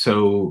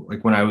 So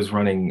like when I was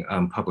running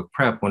public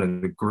prep, one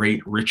of the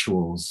great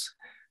rituals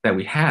that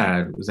we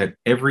had was that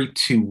every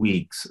 2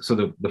 weeks, so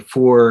the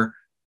 4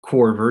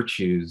 core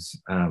virtues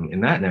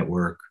in that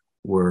network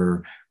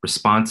were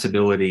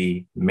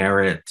responsibility,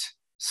 merit,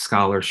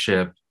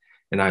 scholarship,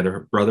 and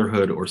either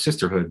brotherhood or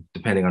sisterhood,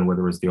 depending on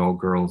whether it was the all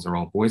girls or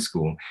all boys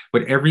school.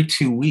 But every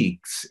 2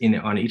 weeks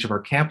on each of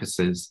our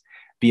campuses,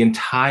 the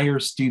entire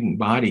student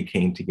body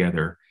came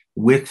together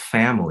with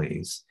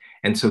families.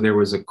 And so there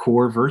was a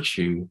core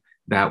virtue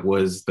that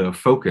was the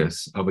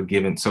focus of a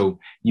given. So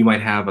you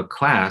might have a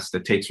class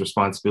that takes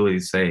responsibility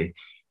to say,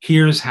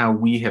 here's how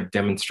we have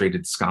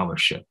demonstrated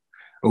scholarship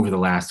over the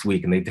last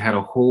week. And they had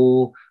a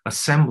whole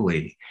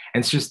assembly.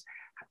 And it's just,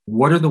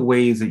 what are the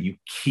ways that you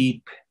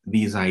keep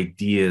these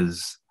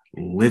ideas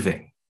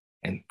living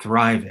and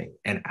thriving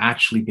and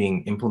actually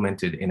being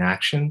implemented in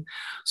action?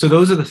 So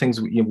those are the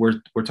things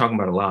we're talking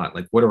about a lot.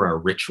 Like, what are our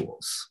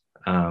rituals?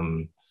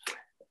 Well,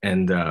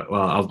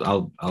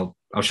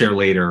 I'll share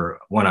later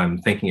one I'm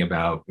thinking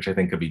about, which I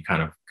think could be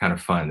kind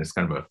of fun. It's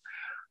kind of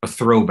a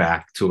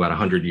throwback to about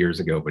 100 years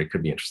ago, but it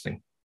could be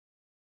interesting.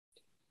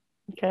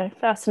 Okay,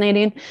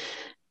 fascinating.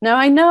 Now,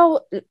 I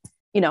know,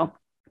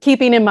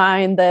 keeping in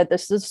mind that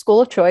this is a school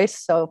of choice,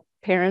 so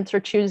parents are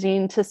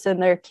choosing to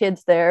send their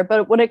kids there.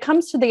 But when it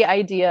comes to the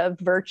idea of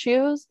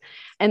virtues,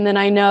 and then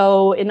I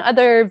know in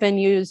other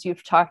venues,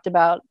 you've talked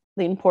about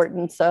the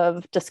importance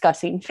of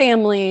discussing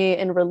family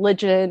and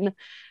religion.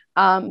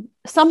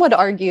 Some would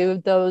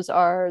argue those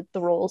are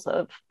the roles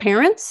of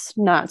parents,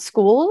 not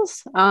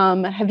schools.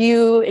 Have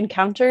you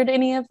encountered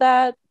any of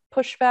that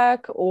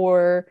pushback,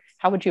 or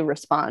how would you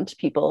respond to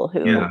people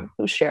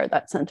who share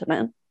that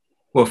sentiment?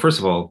 Well, first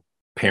of all,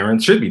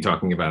 parents should be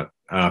talking about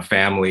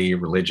family,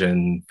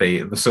 religion,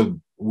 faith. So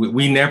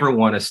we never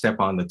want to step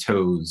on the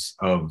toes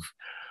of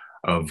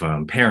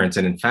parents.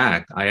 And in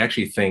fact, I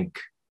actually think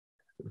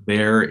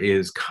there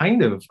is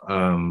kind of,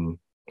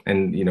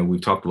 and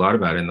we've talked a lot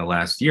about it in the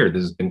last year,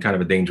 there's been kind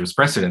of a dangerous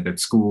precedent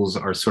that schools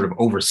are sort of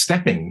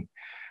overstepping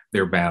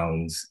their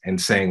bounds and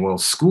saying, well,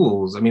 there's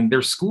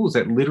schools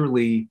that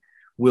literally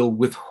will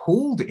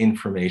withhold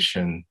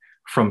information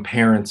from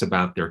parents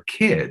about their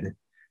kid.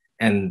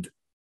 And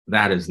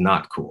that is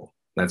not cool.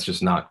 That's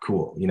just not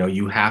cool.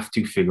 You have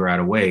to figure out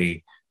a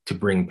way to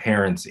bring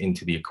parents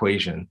into the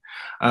equation.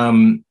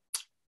 The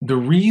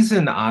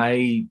reason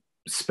I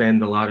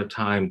spend a lot of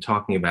time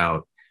talking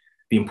about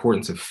the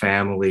importance of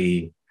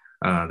family,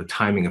 the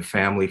timing of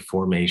family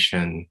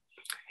formation,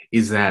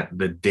 is that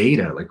the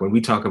data, like when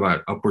we talk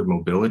about upward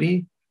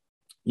mobility,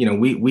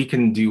 we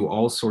can do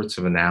all sorts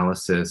of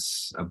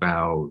analysis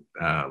about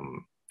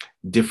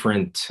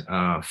different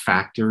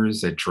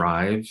factors that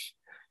drive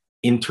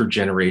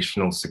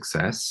intergenerational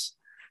success.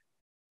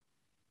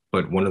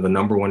 But one of the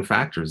number one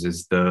factors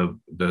is the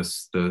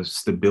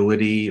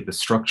stability, the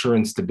structure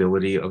and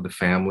stability of the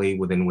family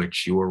within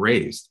which you were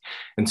raised.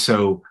 And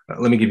so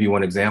let me give you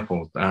one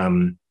example.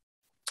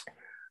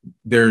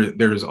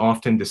 There's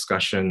often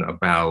discussion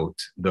about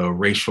the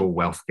racial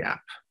wealth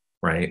gap,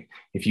 right?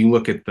 If you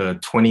look at the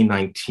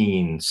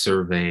 2019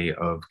 survey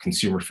of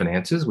consumer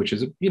finances, which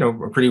is a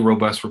pretty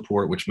robust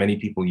report, which many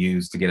people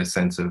use to get a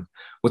sense of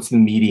what's the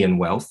median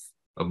wealth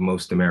of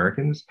most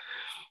Americans.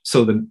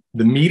 So the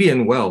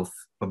median wealth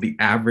of the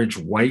average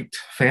white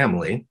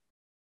family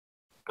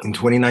in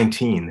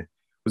 2019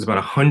 was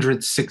about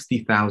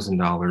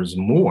 $160,000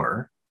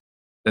 more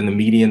than the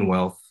median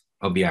wealth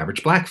of the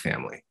average Black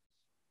family.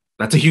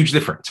 That's a huge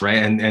difference,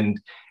 right?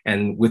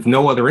 And with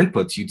no other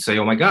inputs, you'd say,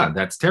 oh my God,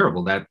 that's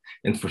terrible.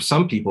 And for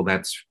some people,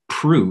 that's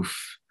proof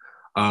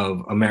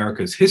of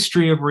America's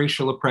history of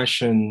racial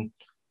oppression,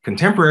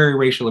 contemporary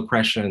racial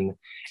oppression,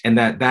 and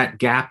that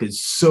gap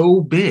is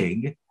so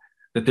big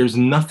that there's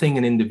nothing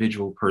an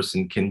individual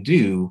person can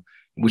do,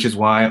 which is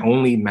why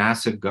only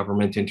massive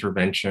government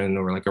intervention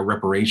or like a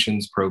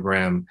reparations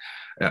program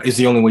is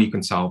the only way you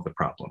can solve the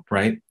problem,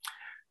 right?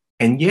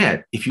 And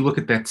yet, if you look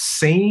at that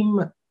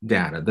same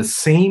data, the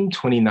same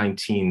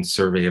 2019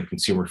 survey of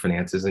consumer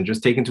finances, and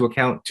just take into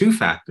account two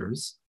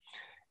factors,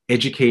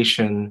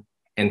 education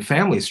and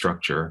family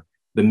structure,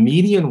 the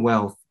median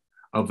wealth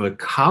of a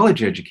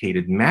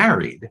college-educated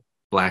married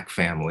Black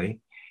family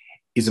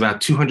is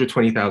about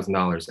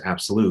 $220,000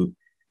 absolute.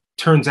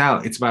 Turns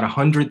out it's about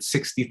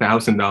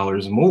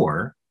 $160,000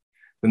 more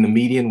than the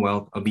median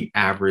wealth of the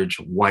average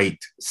white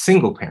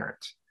single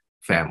parent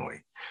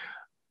family.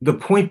 The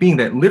point being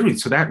that literally,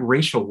 so that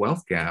racial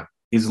wealth gap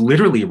is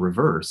literally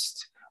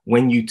reversed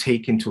when you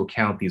take into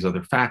account these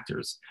other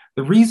factors.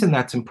 The reason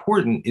that's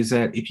important is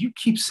that if you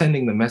keep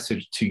sending the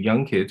message to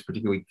young kids,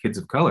 particularly kids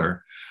of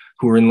color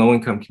who are in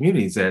low-income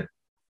communities, that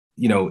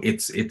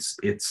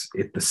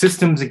the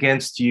system's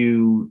against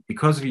you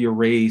because of your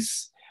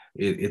race,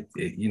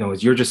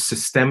 you're just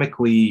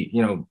systemically,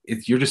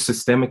 you're just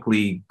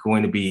systemically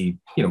going to be,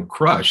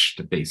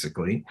 crushed,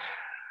 basically.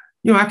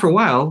 After a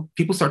while,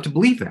 people start to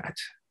believe that.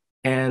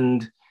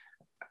 And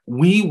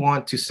we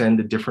want to send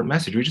a different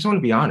message. We just want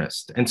to be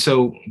honest. And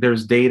so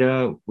there's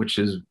data, which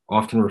is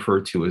often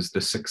referred to as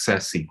the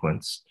success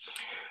sequence,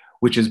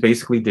 which is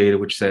basically data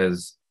which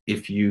says,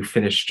 if you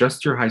finish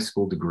just your high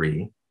school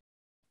degree,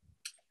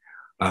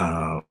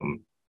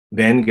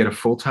 then get a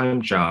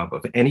full-time job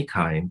of any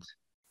kind,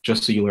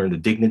 just so you learn the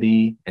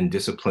dignity and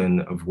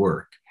discipline of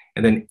work.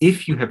 And then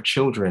if you have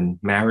children,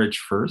 marriage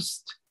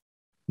first,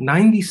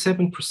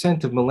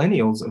 97% of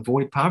millennials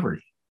avoid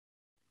poverty,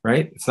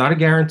 right? It's not a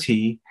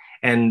guarantee.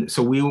 And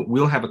so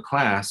we'll have a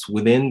class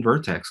within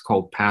Vertex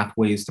called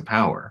Pathways to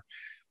Power,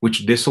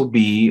 which this will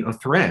be a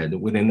thread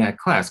within that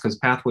class, because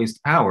Pathways to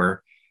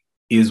Power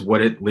is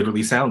what it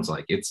literally sounds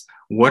like. It's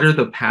what are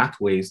the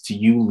pathways to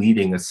you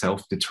leading a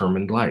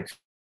self-determined life?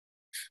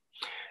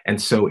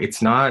 And so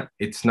it's not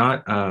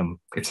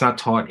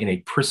taught in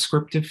a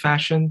prescriptive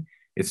fashion,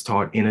 it's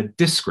taught in a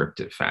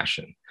descriptive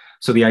fashion.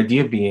 So the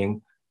idea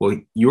being, well,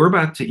 you're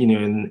about to,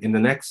 in the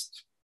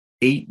next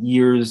 8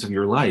 years of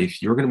your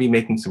life, you're going to be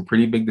making some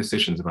pretty big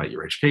decisions about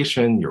your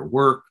education, your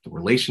work, the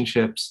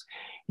relationships.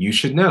 You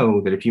should know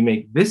that if you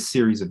make this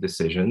series of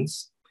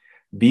decisions,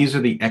 these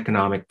are the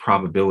economic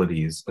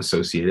probabilities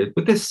associated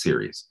with this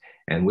series.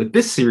 And with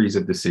this series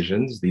of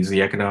decisions, these are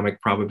the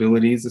economic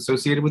probabilities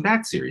associated with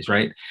that series,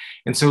 right?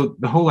 And so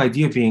the whole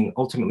idea being,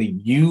 ultimately,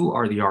 you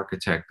are the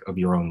architect of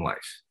your own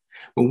life.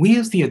 But we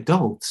as the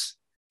adults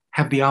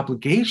have the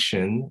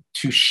obligation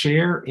to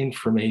share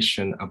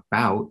information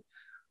about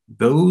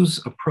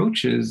those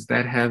approaches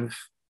that have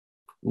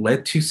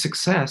led to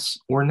success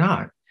or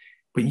not.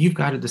 But you've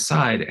got to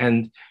decide.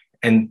 And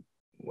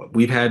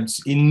we've had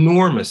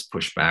enormous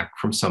pushback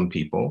from some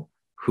people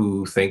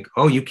who think,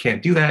 oh, you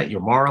can't do that. You're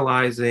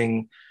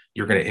moralizing.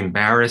 You're going to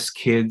embarrass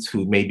kids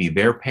who maybe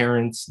their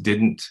parents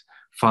didn't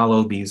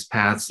follow these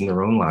paths in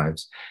their own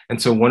lives.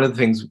 And so one of the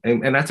things,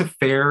 and that's a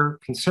fair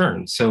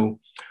concern. So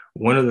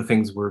one of the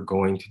things we're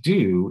going to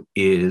do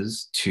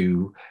is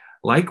to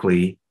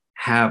likely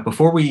have,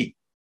 before we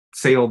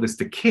say all this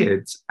to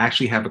kids,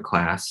 actually have a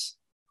class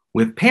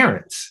with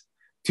parents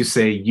to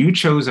say, you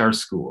chose our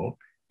school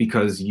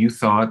because you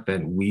thought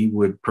that we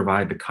would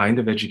provide the kind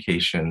of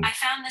education. I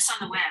found this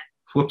on the web.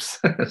 Whoops,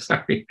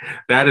 sorry.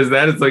 That is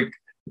like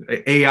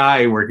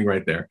AI working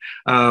right there.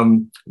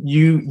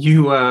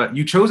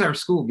 You chose our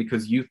school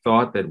because you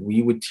thought that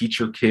we would teach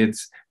your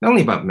kids not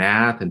only about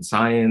math and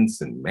science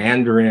and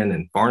Mandarin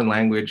and foreign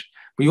language,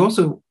 but you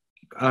also,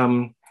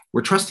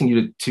 we're trusting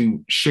you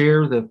to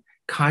share the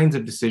kinds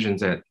of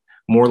decisions that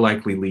more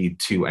likely lead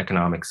to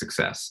economic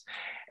success.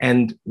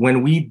 And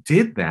when we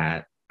did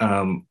that,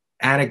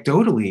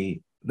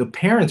 anecdotally, the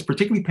parents,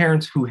 particularly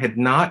parents who had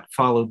not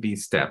followed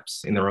these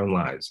steps in their own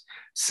lives,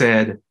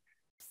 said,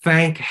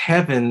 thank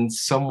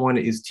heavens someone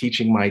is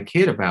teaching my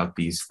kid about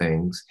these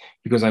things,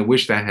 because I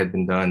wish that had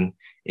been done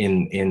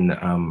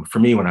for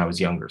me when I was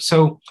younger.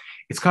 So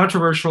it's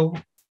controversial.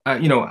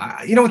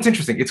 It's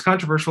interesting. It's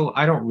controversial.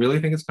 I don't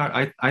really think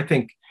I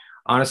think,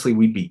 honestly,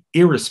 we'd be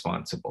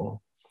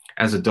irresponsible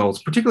as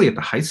adults, particularly at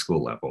the high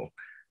school level,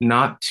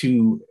 not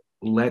to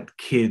let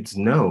kids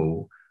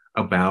know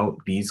about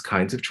these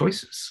kinds of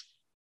choices.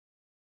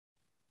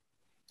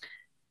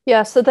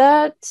 Yeah, so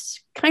that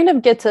kind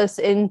of gets us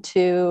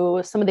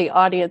into some of the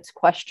audience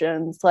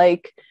questions,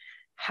 like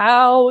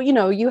how,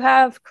 you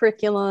have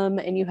curriculum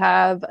and you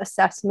have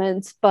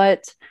assessments,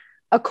 but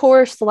a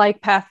course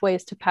like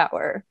Pathways to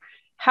Power,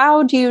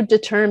 how do you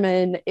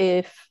determine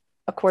if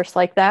a course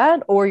like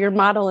that or your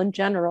model in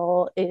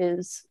general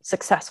is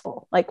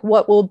successful? Like,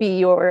 what will be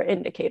your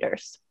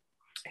indicators?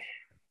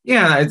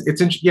 Yeah,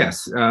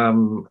 yes.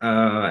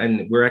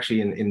 And we're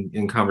actually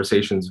in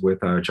conversations with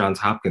Johns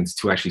Hopkins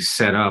to actually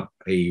set up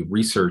a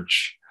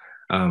research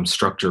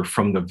structure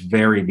from the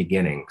very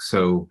beginning.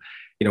 So,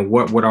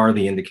 what are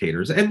the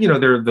indicators? And,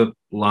 they're the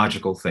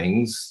logical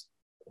things,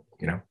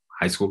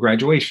 high school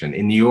graduation.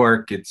 In New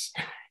York, it's,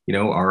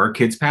 are our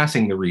kids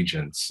passing the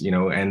regents,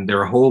 and there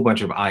are a whole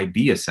bunch of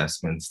IB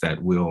assessments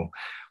that we'll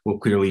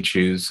clearly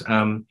choose.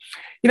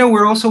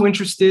 We're also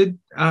interested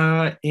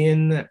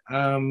in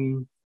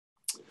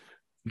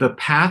the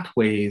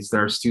pathways that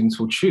our students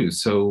will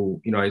choose. So,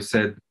 I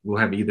said we'll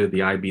have either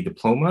the IB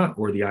diploma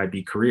or the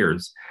IB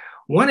careers.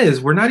 One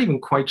is we're not even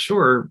quite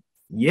sure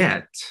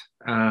yet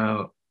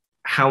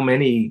how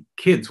many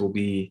kids will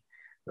be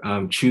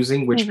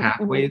choosing which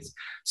pathways.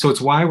 So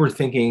it's why we're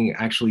thinking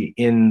actually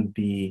in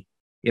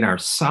our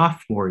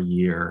sophomore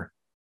year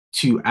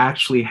to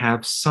actually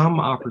have some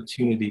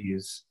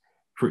opportunities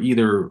for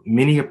either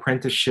mini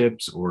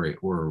apprenticeships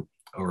or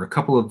a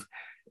couple of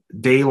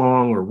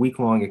day-long or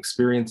week-long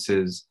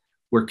experiences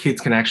where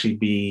kids can actually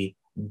be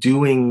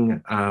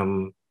doing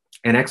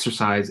an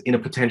exercise in a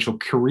potential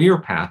career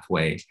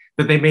pathway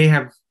that they may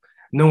have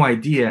no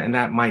idea, and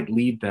that might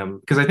lead them,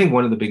 because I think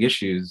one of the big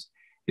issues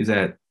is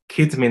that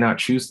kids may not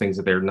choose things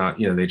that they're not,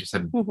 they just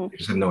have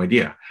no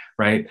idea,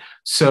 right?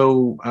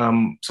 So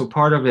so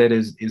part of it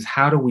is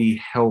how do we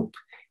help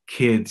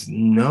kids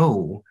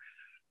know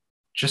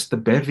just the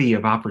bevy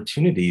of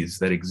opportunities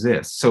that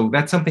exist? So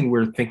that's something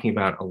we're thinking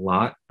about a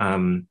lot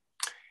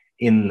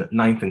in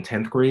 9th and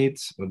 10th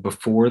grades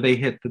before they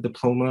hit the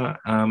diploma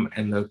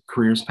and the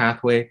careers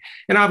pathway.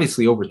 And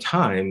obviously over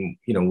time,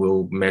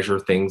 we'll measure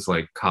things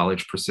like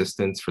college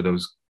persistence for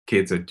those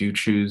kids that do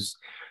choose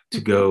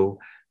to go.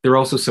 There are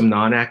also some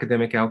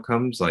non-academic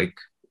outcomes like,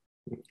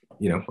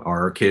 are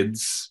our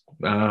kids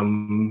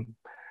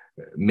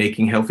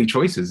making healthy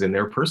choices in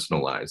their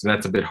personal lives? And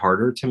that's a bit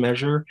harder to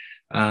measure.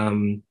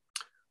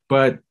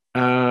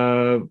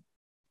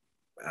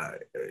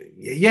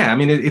 Yeah, I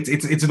mean,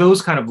 it's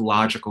those kind of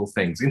logical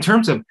things. In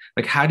terms of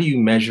like, how do you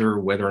measure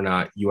whether or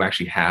not you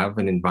actually have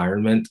an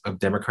environment of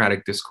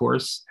democratic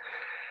discourse?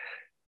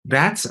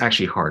 That's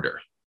actually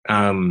harder.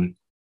 The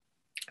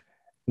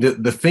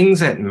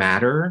things that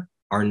matter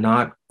are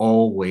not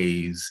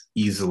always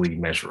easily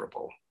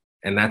measurable.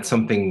 And that's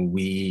something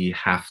we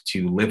have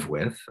to live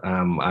with.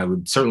 I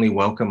would certainly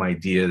welcome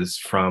ideas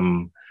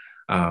from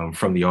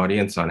the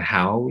audience on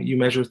how you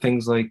measure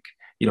things like,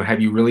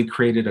 have you really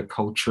created a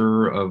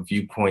culture of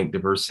viewpoint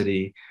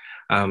diversity?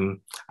 I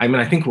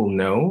think we'll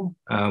know.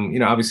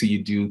 Obviously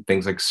you do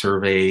things like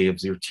survey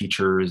of your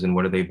teachers and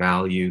what do they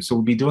value. So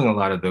we'll be doing a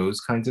lot of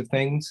those kinds of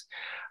things.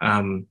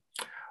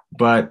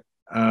 But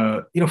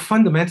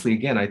fundamentally,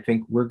 again, I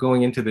think we're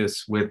going into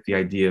this with the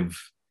idea of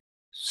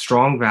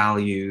strong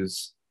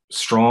values,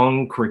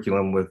 strong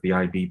curriculum with the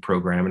IB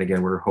program. And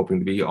again, we're hoping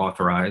to be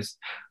authorized.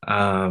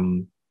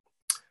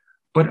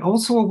 But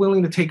also are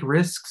willing to take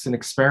risks and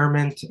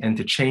experiment and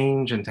to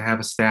change and to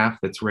have a staff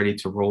that's ready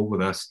to roll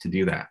with us to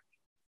do that.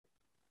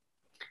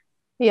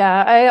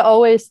 Yeah, I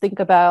always think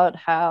about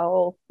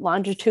how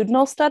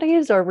longitudinal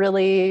studies are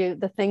really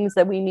the things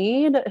that we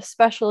need,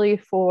 especially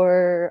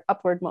for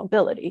upward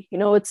mobility.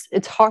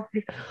 It's hard.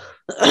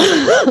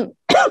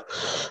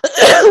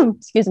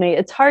 Excuse me.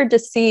 It's hard to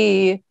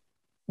see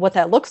what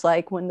that looks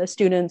like when the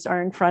students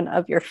are in front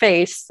of your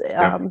face.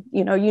 Yeah.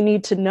 You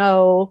need to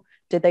know,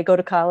 did they go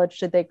to college?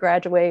 Did they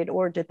graduate?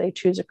 Or did they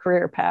choose a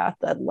career path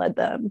that led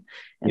them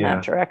in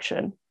that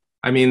direction?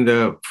 I mean,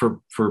 for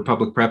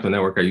Public Prep, the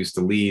network I used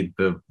to lead,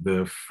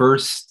 the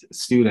first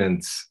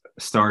students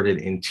started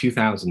in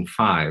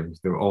 2005.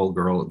 They're all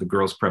the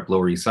Girls Prep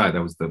Lower East Side.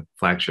 That was the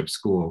flagship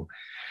school.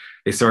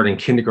 They started in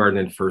kindergarten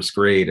and first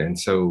grade. And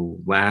so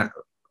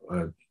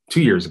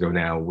 2 years ago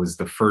now was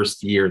the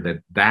first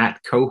year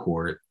that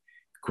cohort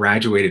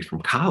graduated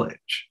from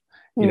college,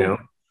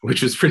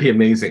 which was pretty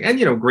amazing.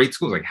 And, great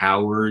schools like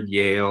Howard,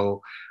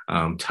 Yale,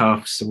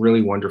 Tufts,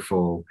 really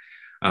wonderful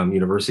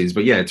universities.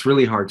 But yeah, it's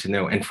really hard to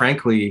know. And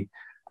frankly,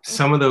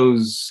 some of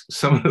those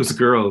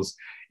girls,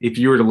 if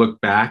you were to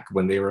look back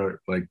when they were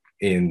like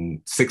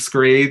in 6th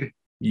grade,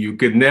 you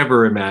could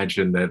never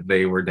imagine that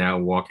they were now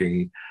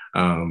walking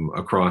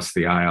across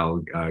the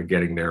aisle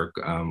getting their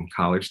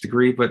college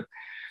degree. But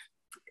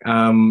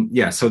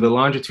so the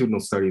longitudinal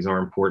studies are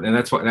important, and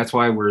that's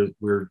why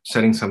we're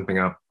setting something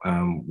up.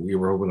 We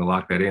were hoping to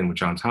lock that in with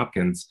Johns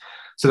Hopkins,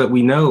 so that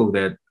we know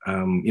that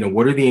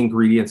what are the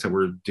ingredients that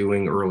we're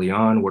doing early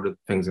on, what are the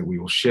things that we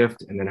will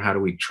shift, and then how do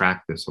we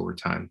track this over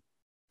time?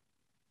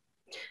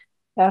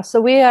 Yeah,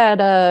 so we had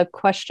a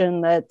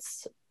question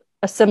that's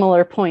a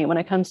similar point when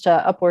it comes to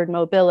upward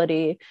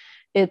mobility.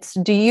 It's,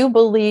 do you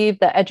believe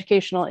that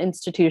educational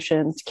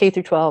institutions, K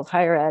through 12,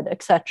 higher ed,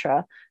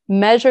 etc.,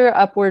 measure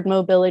upward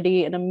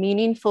mobility in a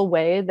meaningful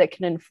way that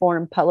can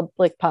inform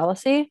public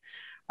policy?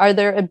 Are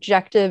there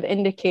objective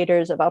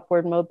indicators of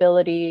upward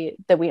mobility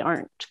that we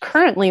aren't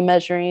currently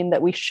measuring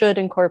that we should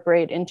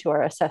incorporate into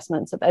our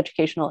assessments of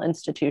educational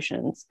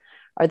institutions?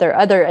 Are there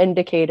other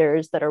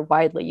indicators that are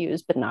widely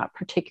used but not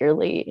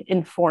particularly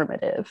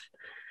informative?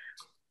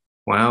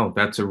 Wow,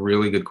 that's a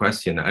really good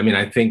question. I mean,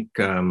 I think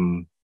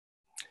it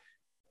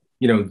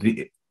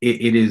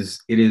is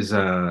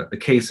the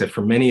case that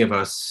for many of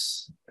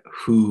us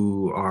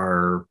who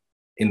are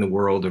in the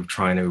world of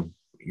trying to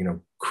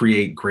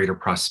create greater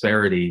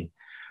prosperity,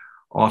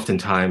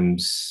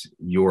 oftentimes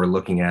you're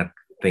looking at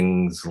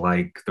things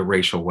like the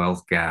racial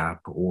wealth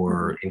gap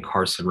or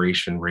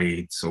incarceration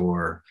rates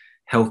or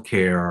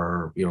healthcare,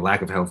 or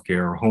lack of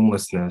healthcare, or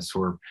homelessness,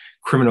 or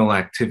criminal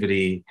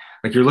activity.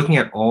 Like, you're looking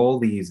at all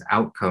these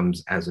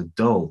outcomes as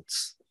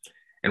adults,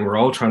 and we're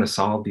all trying to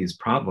solve these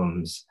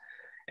problems.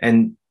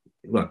 And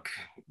look,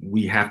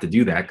 we have to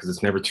do that because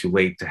it's never too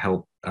late to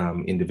help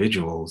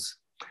individuals.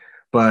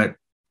 But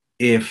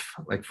if,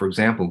 like, for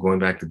example, going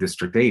back to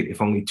District 8,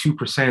 if only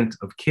 2%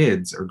 of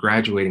kids are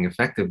graduating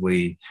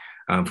effectively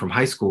from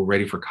high school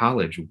ready for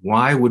college,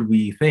 why would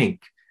we think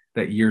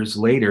that years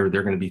later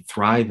they're going to be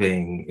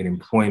thriving in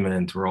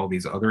employment or all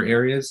these other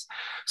areas?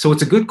 So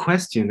it's a good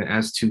question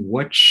as to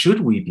what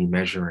should we be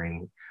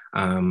measuring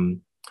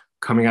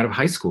coming out of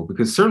high school,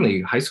 because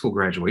certainly high school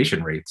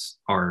graduation rates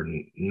are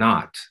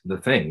not the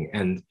thing.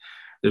 And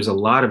there's a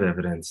lot of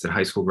evidence that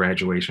high school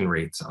graduation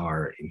rates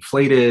are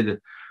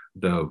inflated.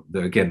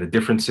 Again, the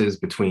differences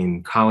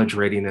between college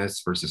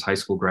readiness versus high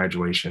school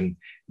graduation,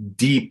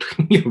 deep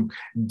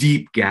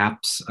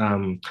gaps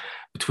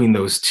between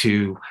those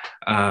two.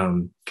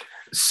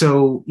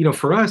 So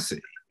for us,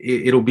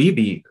 it'll be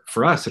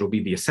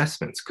the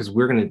assessments, because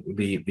we're going to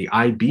the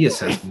IB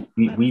assessment.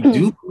 We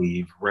do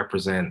believe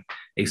represent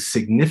a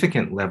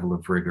significant level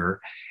of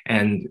rigor,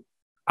 and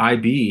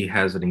IB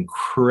has an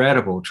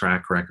incredible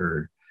track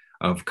record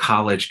of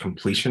college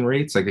completion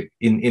rates. Like,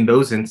 in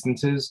those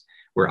instances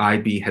where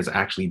IB has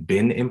actually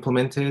been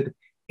implemented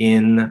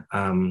in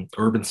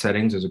urban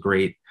settings. There's a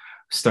great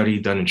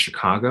study done in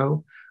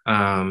Chicago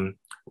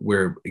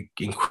where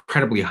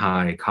incredibly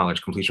high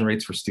college completion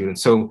rates for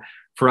students. So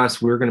for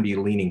us, we're going to be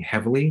leaning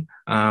heavily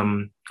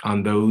on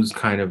those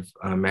kind of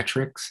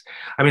metrics.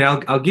 I mean,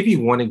 I'll give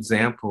you one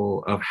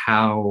example of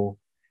how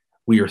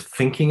we are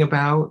thinking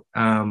about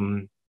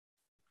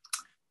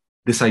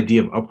this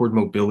idea of upward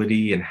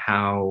mobility and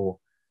how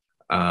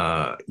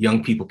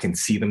young people can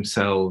see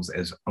themselves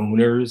as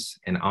owners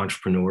and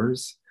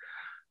entrepreneurs.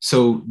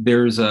 So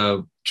there's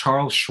a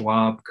Charles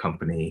Schwab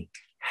company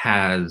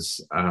has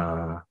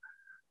an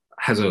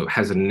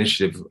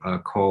initiative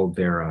called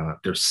their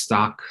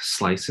Stock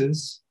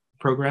Slices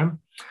program.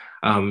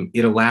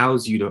 It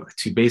allows you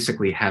to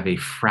basically have a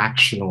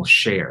fractional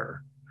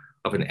share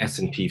of an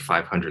S&P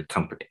 500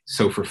 company.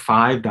 So for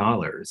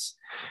 $5,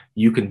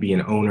 you can be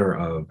an owner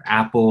of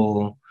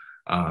Apple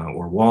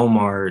or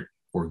Walmart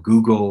or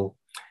Google.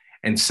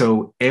 And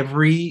so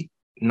every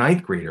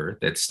ninth grader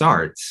that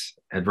starts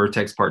at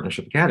Vertex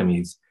Partnership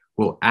Academies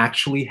will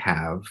actually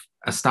have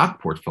a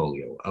stock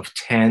portfolio of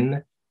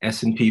 10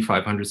 S&P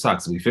 500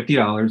 stocks. It'll be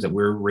 $50 that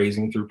we're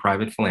raising through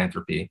private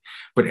philanthropy,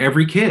 but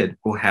every kid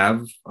will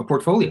have a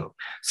portfolio.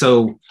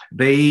 So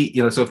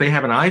so if they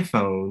have an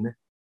iPhone,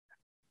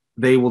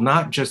 they will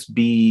not just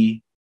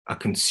be a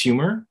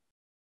consumer,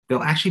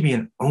 they'll actually be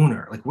an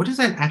owner. Like, what does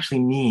that actually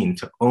mean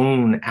to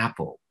own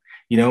Apple?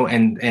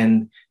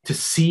 And to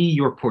see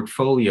your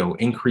portfolio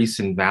increase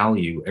in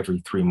value every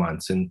 3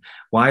 months. And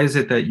why is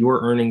it that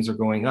your earnings are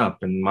going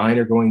up and mine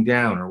are going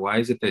down? Or why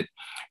is it that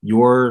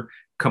your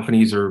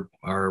companies are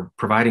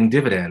providing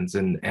dividends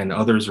and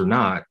others are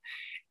not?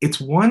 It's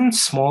one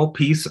small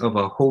piece of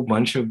a whole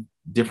bunch of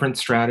different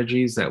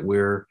strategies that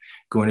we're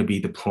going to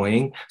be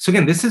deploying. So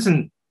again, this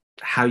isn't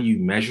how you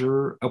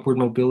measure upward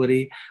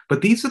mobility,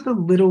 but these are the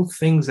little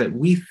things that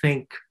we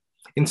think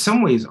in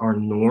some ways are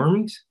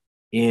normed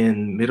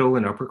in middle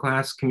and upper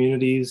class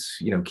communities,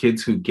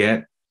 kids who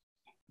get,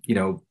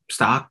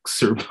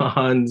 stocks or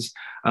bonds.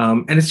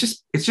 And it's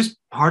just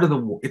part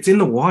of it's in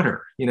the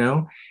water,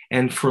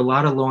 and for a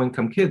lot of low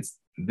income kids,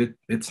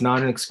 it's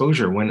not an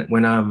exposure.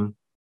 When I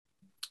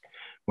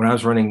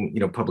was running,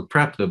 public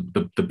prep,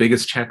 the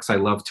biggest checks I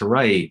love to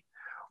write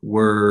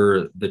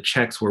were the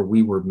checks where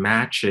we were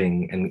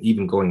matching and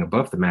even going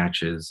above the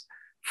matches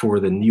for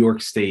the New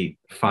York State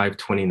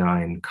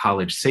 529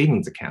 college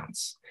savings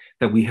accounts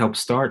that we helped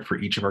start for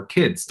each of our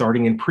kids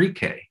starting in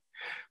pre-K.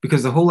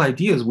 Because the whole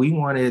idea is we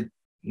wanted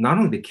not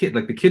only the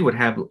kid would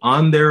have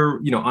on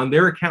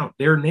their account,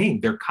 their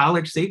name, their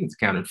college savings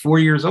account at 4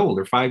 years old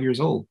or 5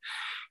 years old,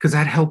 because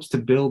that helps to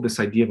build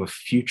this idea of a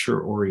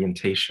future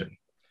orientation.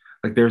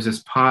 Like, there's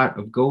this pot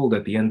of gold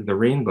at the end of the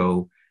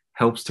rainbow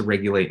helps to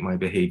regulate my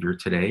behavior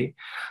today.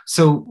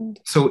 So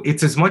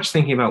it's as much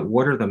thinking about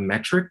what are the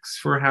metrics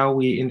for how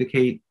we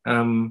indicate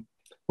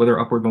whether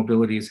upward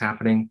mobility is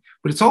happening,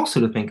 but it's also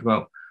to think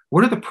about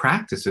what are the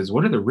practices,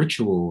 what are the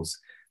rituals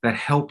that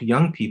help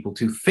young people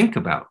to think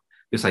about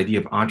this idea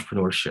of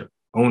entrepreneurship,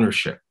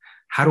 ownership?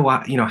 How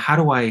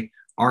do I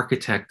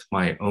architect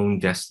my own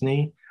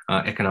destiny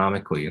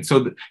economically? And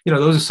so,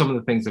 those are some of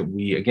the things that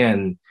we,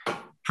 again,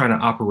 trying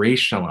to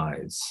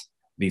operationalize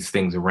these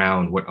things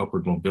around what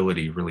upward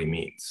mobility really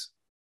means.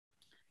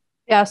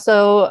 Yeah.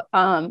 So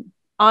on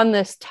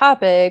this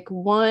topic,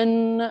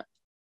 one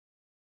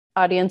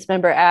audience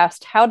member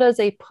asked, how does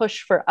a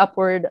push for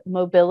upward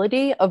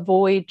mobility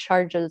avoid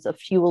charges of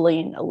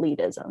fueling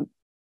elitism?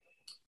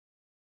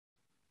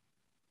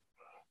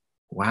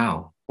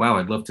 Wow.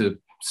 I'd love to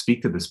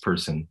speak to this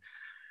person.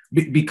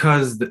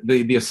 Because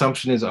the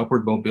assumption is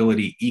upward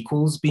mobility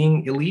equals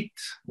being elite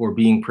or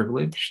being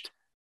privileged.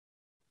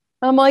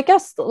 Well, I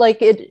guess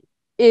like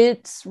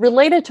it's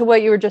related to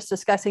what you were just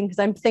discussing, because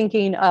I'm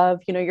thinking of,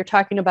 you're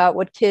talking about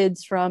what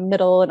kids from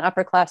middle and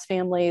upper class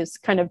families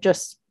kind of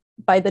just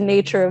by the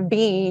nature of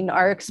being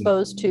are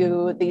exposed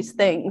to these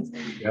things.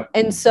 Yep.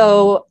 And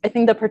so I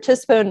think the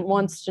participant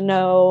wants to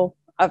know,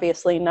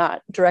 obviously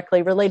not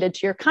directly related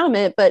to your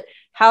comment, but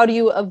how do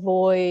you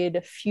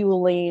avoid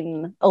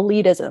fueling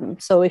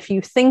elitism? So if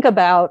you think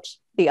about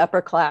the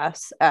upper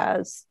class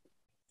as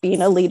being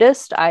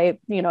elitist, I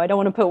don't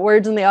want to put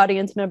words in the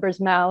audience member's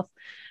mouth,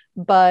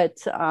 but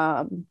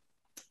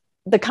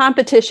the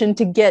competition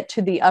to get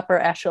to the upper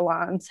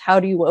echelons, how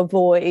do you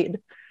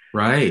avoid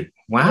right?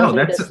 Wow,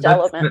 that's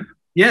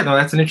yeah, no,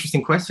 that's an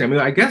interesting question. I mean,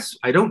 I guess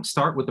I don't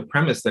start with the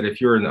premise that if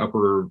you're in the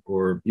upper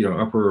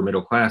or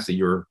middle class that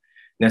you're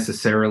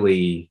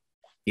necessarily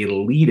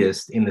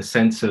elitist in the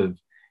sense of,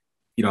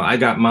 I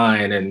got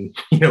mine and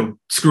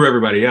screw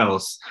everybody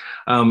else,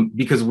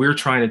 because we're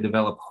trying to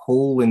develop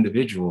whole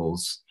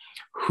individuals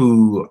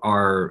who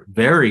are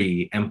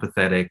very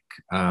empathetic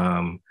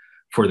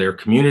for their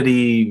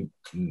community,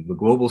 the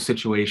global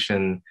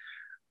situation.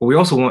 But we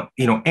also want,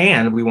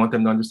 and we want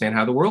them to understand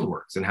how the world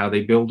works and how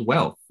they build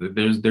wealth.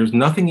 There's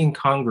nothing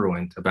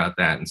incongruent about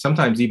that. And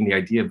sometimes even the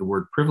idea of the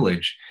word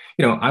privilege,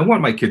 I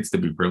want my kids to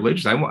be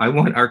privileged. I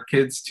want our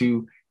kids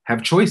to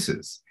have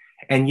choices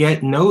and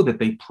yet know that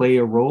they play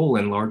a role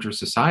in larger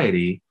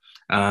society,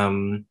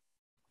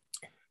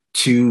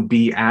 to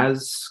be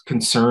as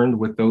concerned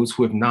with those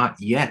who have not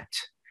yet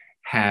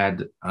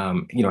had,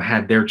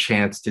 had their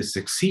chance to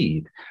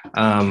succeed.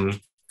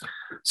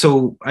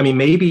 So, I mean,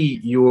 maybe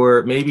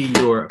you're,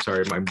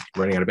 sorry, I'm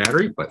running out of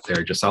battery, but there,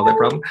 I just solved that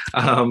problem.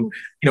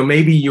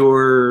 Maybe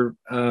the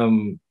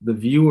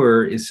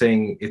viewer is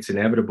saying it's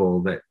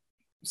inevitable that,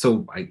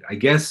 so I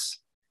guess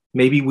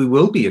maybe we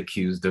will be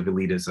accused of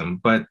elitism,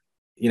 but,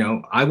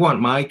 I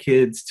want my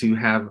kids to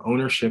have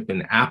ownership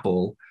in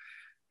Apple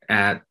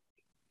at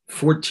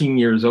 14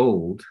 years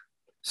old,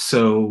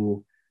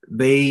 so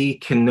they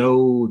can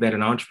know that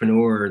an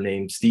entrepreneur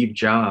named Steve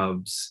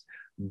Jobs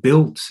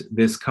built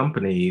this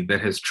company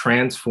that has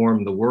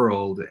transformed the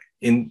world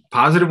in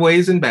positive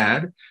ways and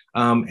bad,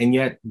 and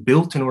yet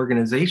built an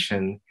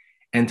organization.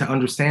 And to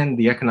understand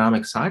the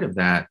economic side of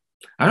that,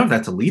 I don't know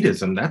if that's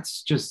elitism.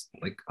 That's just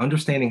like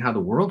understanding how the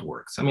world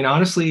works. I mean,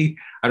 honestly,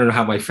 I don't know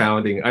how my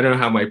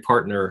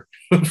partner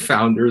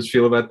founders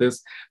feel about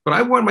this, but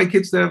I want my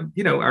kids to have,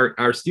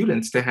 our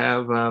students to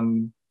have, a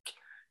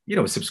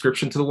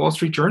subscription to the Wall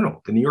Street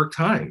Journal, the New York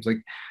Times.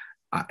 Like,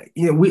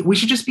 we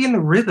should just be in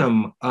the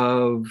rhythm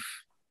of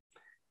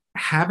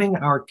having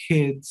our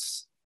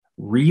kids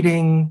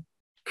reading,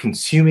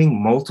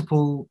 consuming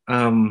multiple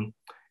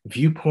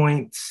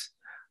viewpoints.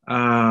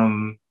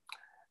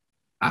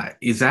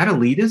 Is that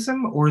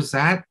elitism, or is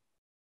that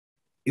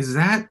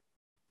the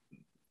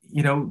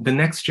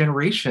next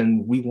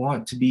generation? We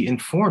want to be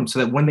informed so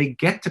that when they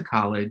get to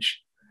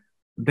college,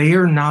 they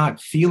are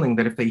not feeling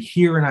that if they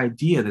hear an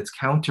idea that's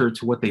counter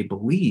to what they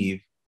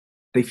believe,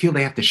 they feel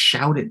they have to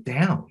shout it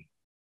down,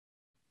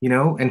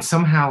 and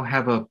somehow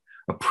have a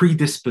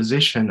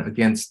predisposition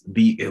against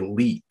the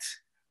elite.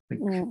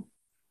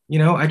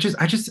 I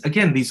just,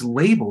 again, these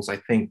labels, I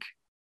think,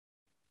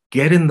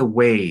 get in the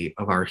way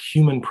of our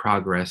human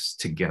progress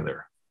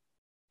together.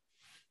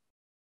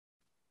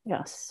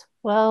 Yes,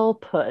 well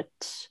put.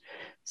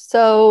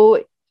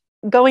 So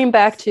going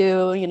back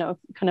to,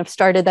 kind of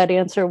started that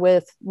answer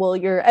with, well,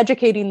 you're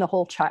educating the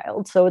whole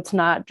child. So it's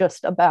not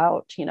just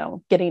about,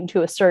 getting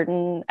to a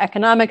certain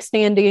economic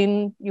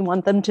standing. You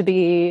want them to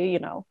be,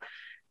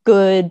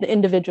 good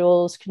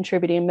individuals,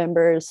 contributing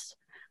members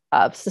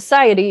of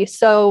society.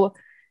 So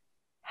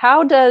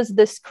how does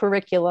this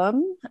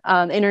curriculum,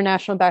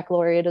 International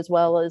Baccalaureate, as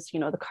well as,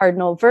 the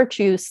cardinal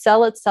virtues,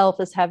 sell itself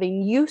as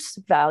having use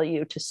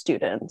value to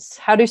students?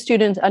 How do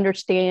students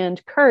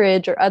understand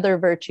courage or other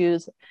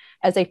virtues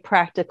as a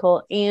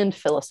practical and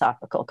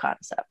philosophical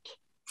concept?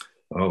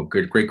 Oh,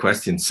 great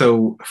question.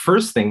 So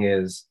first thing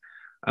is,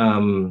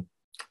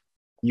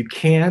 you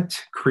can't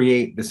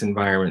create this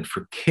environment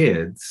for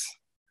kids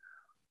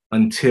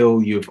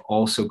until you've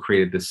also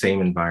created the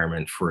same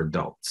environment for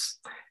adults.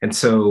 And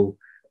so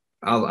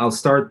I'll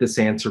start this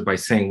answer by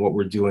saying what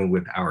we're doing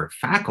with our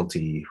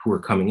faculty who are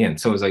coming in.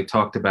 So as I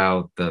talked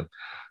about the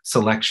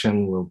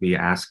selection, we'll be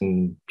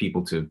asking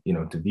people to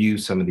view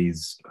some of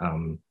these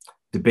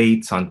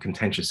debates on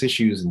contentious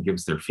issues and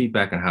gives their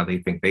feedback on how they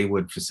think they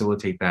would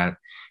facilitate that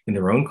in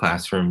their own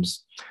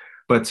classrooms.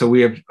 But so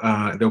we have,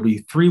 there'll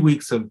be 3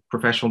 weeks of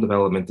professional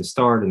development to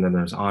start, and then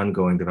there's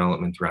ongoing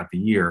development throughout the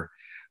year.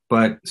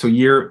 But so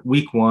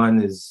week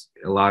 1 is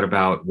a lot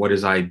about what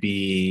is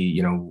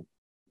IB,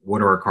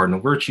 what are our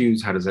cardinal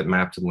virtues? How does that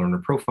map to the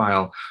learner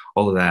profile?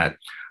 All of that.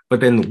 But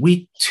then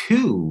week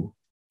 2,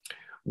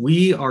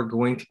 we are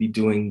going to be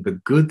doing the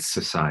Good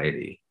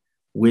Society,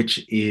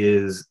 which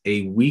is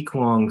a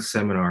week-long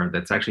seminar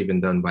that's actually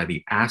been done by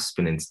the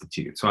Aspen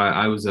Institute. So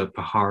I was a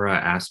Pahara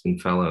Aspen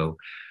Fellow,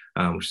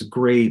 which is a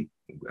great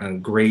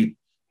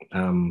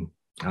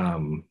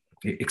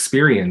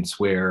experience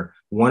where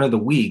one of the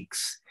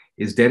weeks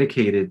is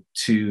dedicated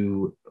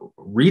to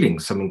reading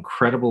some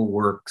incredible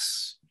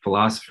works,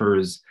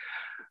 philosophers,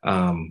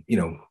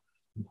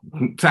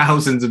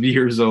 thousands of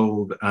years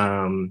old,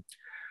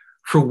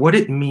 for what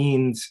it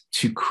means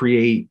to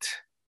create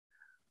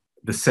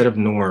the set of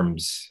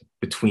norms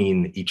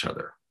between each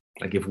other.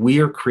 Like if we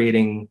are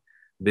creating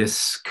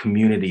this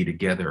community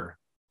together,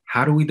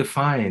 how do we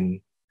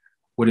define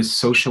what is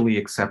socially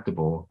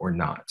acceptable or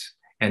not?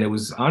 And it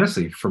was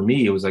honestly, for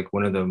me, it was like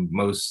one of the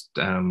most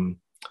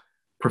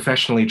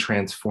professionally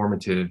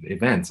transformative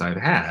events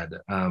I've had.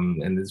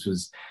 And this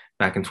was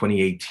back in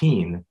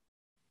 2018.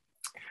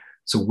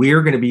 So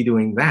we're going to be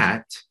doing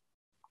that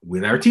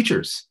with our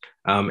teachers.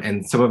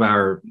 And some of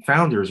our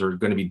founders are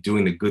going to be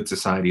doing the Good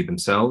Society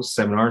themselves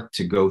seminar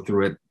to go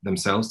through it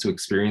themselves, to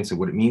experience it,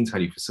 what it means, how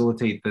do you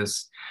facilitate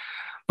this.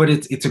 But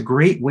it's a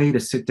great way to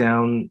sit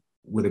down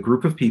with a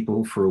group of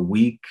people for a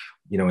week,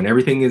 and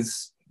everything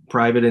is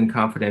private and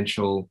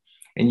confidential.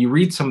 And you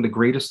read some of the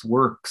greatest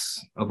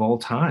works of all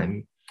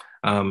time.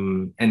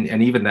 And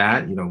even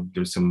that,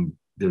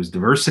 there's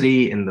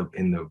diversity in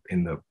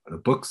the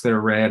books that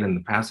are read and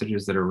the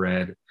passages that are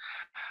read.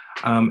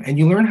 And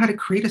you learn how to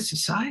create a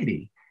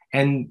society.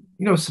 And,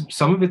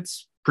 some of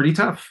it's pretty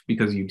tough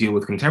because you deal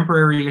with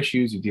contemporary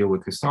issues, you deal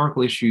with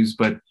historical issues,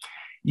 but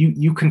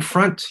you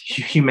confront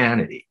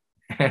humanity.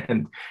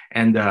 And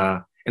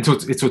so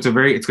it's going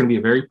to be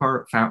a very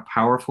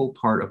powerful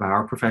part of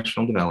our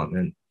professional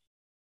development.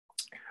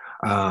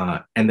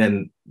 And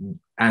then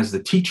as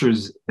the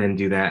teachers then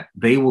do that,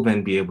 they will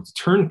then be able to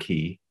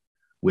turnkey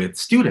with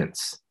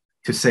students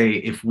to say,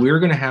 if we're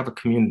going to have a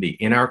community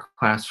in our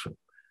classroom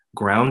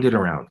grounded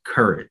around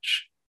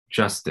courage,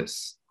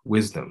 justice,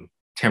 wisdom,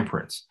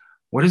 temperance,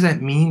 what does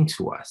that mean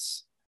to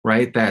us,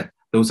 right? That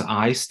those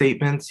I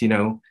statements,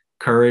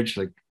 courage,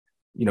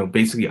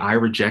 basically I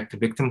reject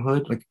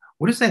victimhood. Like,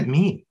 what does that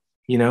mean?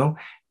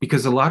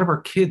 Because a lot of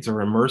our kids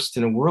are immersed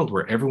in a world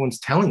where everyone's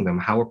telling them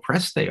how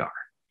oppressed they are.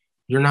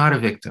 You're not a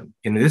victim.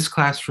 In this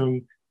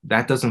classroom,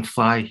 that doesn't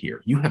fly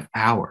here. You have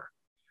power.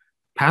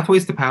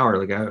 Pathways to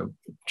Power, I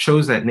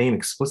chose that name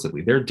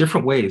explicitly. There are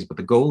different ways, but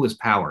the goal is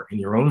power in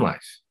your own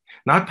life.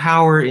 Not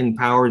power in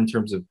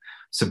terms of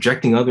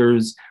subjecting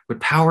others, but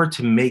power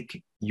to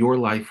make your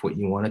life what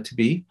you want it to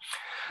be.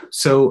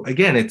 So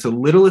again, it's a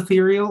little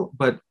ethereal,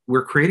 but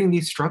we're creating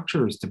these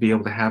structures to be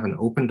able to have an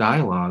open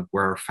dialogue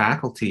where our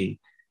faculty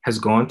has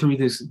gone through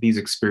these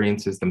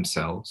experiences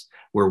themselves,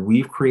 where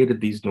we've created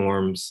these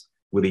norms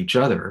with each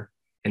other.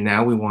 And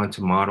now we want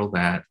to model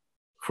that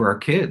for our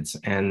kids.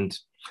 And,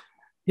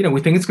 we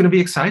think it's going to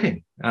be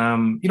exciting,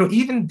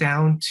 even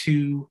down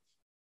to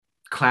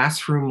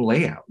classroom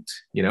layout.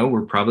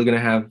 We're probably going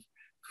to have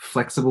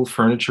flexible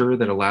furniture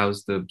that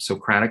allows the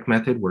Socratic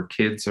method, where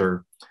kids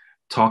are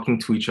talking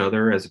to each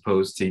other as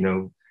opposed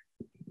to,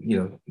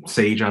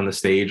 sage on the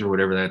stage or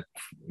whatever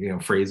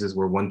that, phrase is,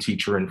 where one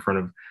teacher in front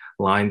of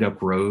lined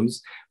up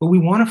rows. But we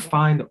want to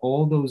find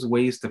all those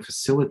ways to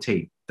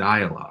facilitate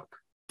dialogue,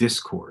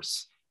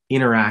 discourse,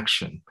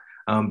 interaction,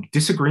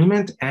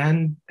 disagreement,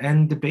 and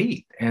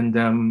debate.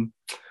 And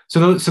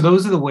so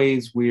those are the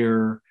ways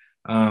we're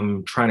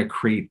trying to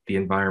create the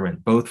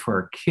environment, both for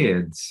our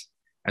kids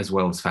as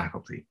well as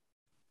faculty.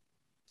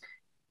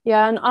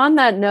 Yeah, and on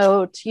that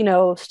note,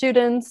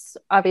 students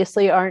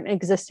obviously aren't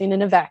existing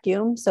in a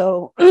vacuum.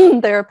 So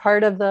they're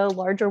part of the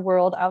larger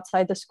world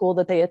outside the school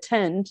that they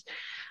attend.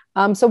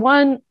 So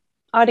one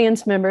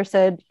audience member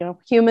said,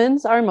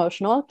 humans are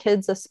emotional,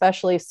 kids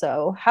especially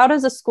so. How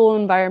does a school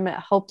environment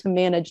help to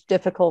manage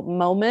difficult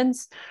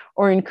moments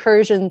or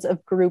incursions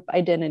of group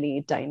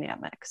identity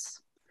dynamics?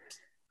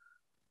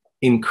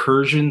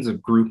 Incursions of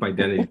group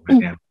identity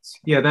dynamics.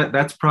 Yeah,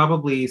 that's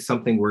probably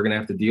something we're going to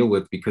have to deal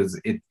with, because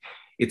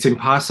it's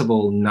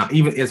impossible, not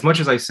even as much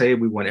as I say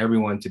we want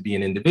everyone to be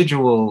an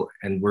individual,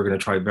 and we're going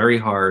to try very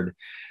hard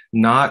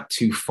not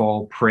to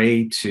fall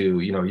prey to,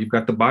 you've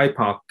got the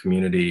BIPOC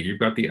community, you've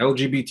got the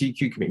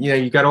LGBTQ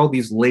community, you've got all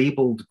these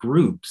labeled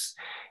groups,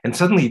 and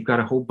suddenly you've got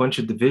a whole bunch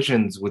of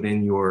divisions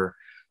within your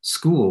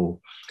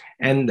school.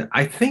 And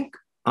I think,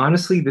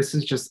 honestly, this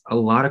is just a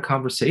lot of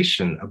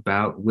conversation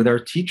with our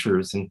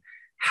teachers, and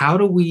how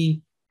do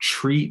we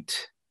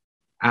treat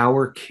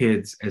our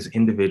kids as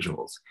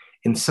individuals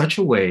in such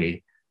a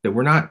way that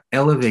we're not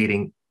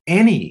elevating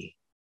any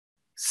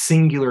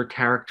singular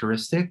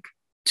characteristic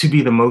to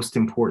be the most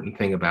important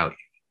thing about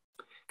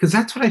you. Because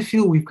that's what I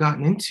feel we've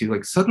gotten into.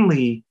 Like,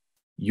 suddenly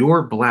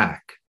you're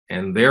Black,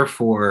 and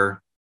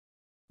therefore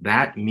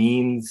that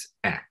means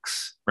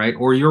X, right?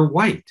 Or you're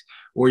white,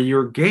 or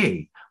you're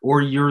gay,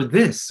 or you're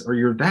this, or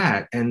you're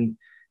that. And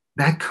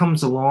that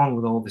comes along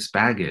with all this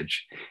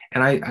baggage.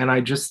 And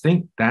I just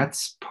think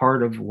that's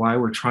part of why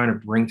we're trying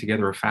to bring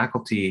together a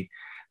faculty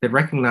that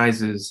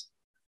recognizes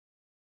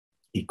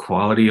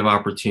equality of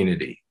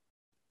opportunity,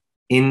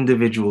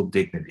 individual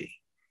dignity,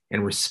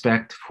 and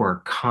respect for our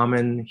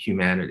common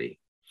humanity.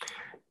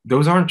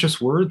 Those aren't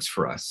just words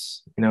for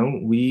us.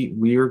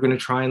 We are going to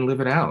try and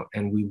live it out.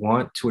 And we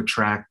want to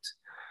attract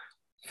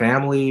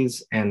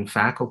families and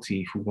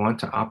faculty who want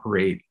to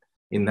operate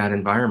in that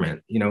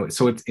environment.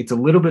 So it's a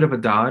little bit of a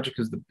dodge,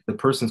 because the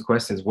person's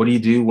question is, what do you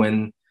do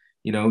when,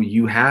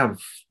 you have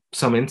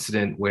some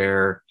incident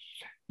where,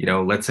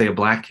 let's say a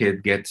Black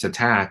kid gets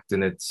attacked,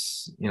 and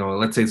it's,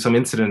 let's say some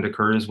incident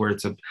occurs where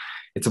it's a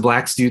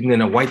Black student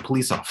and a white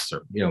police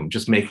officer,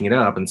 just making it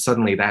up, and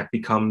suddenly that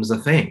becomes a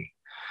thing.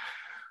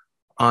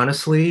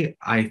 Honestly,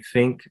 I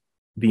think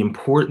the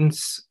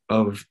importance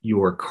of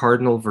your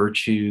cardinal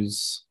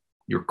virtues,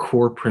 your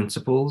core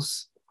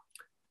principles,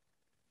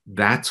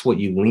 that's what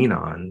you lean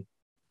on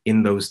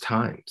in those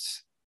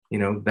times.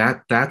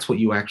 That's what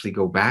you actually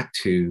go back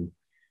to.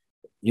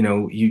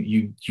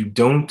 You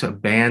don't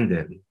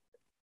abandon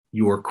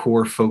your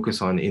core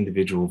focus on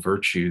individual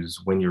virtues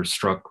when you're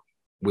struck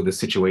with a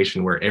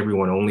situation where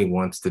everyone only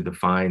wants to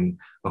define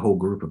a whole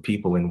group of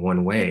people in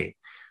one way.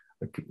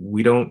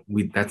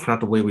 That's not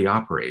the way we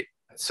operate.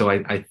 So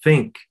I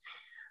think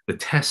the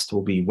test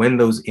will be, when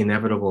those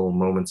inevitable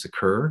moments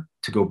occur,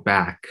 to go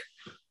back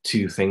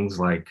to things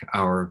like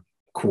our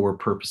core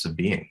purpose of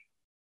being.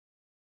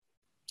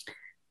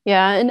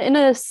 Yeah, and in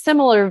a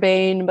similar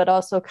vein, but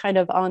also kind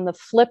of on the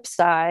flip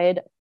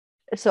side,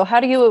 so how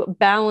do you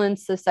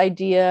balance this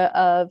idea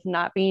of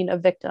not being a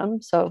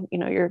victim? So,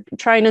 you're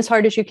trying as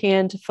hard as you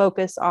can to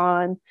focus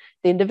on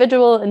the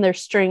individual and their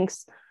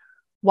strengths,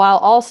 while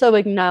also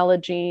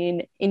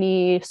acknowledging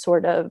any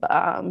sort of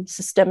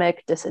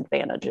systemic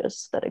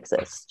disadvantages that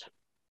exist?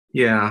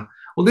 Yeah.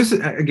 Well, this is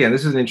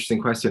an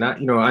interesting question.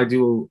 I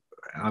do,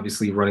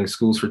 obviously, running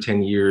schools for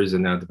 10 years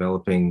and now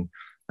developing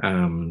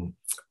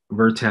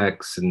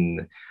Vertex.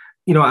 And,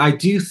 I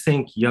do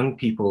think young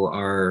people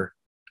are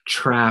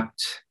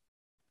trapped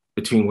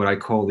between what I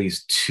call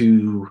these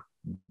two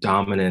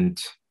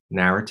dominant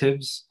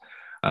narratives.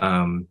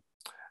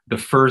 The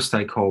first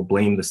I call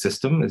blame the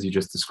system, as you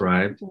just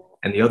described,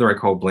 and the other I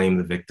call blame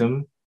the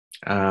victim.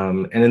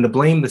 And in the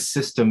blame the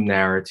system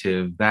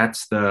narrative,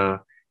 that's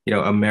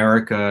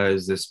America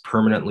is this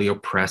permanently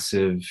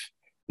oppressive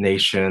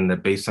nation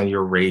that, based on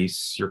your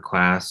race, your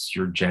class,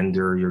 your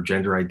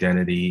gender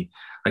identity,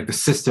 like the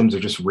systems are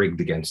just rigged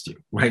against you,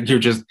 right? You're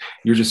just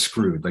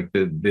screwed. Like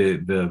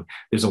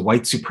there's a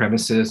white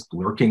supremacist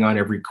lurking on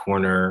every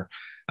corner.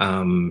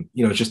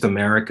 It's just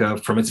America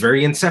from its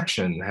very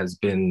inception has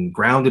been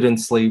grounded in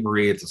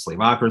slavery. It's a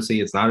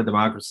slavocracy. It's not a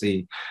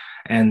democracy.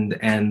 And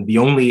the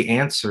only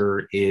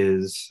answer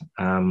is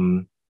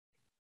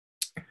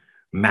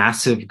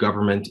massive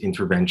government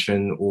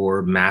intervention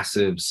or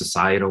massive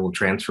societal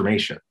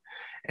transformation.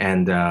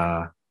 And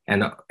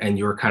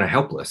you're kind of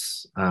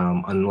helpless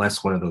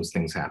unless one of those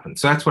things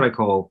happens. So that's what I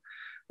call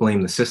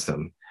blame the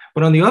system.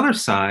 But on the other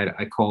side,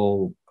 I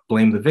call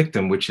blame the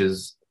victim, which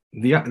is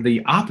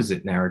the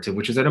opposite narrative,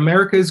 which is that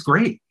America is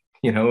great.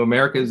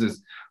 America is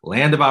this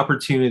land of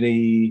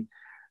opportunity.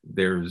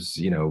 There's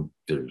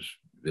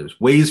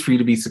ways for you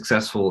to be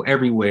successful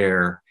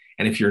everywhere.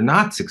 And if you're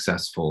not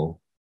successful,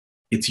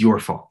 it's your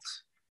fault,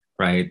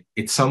 right?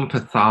 It's some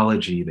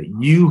pathology that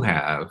you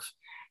have.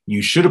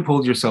 You should have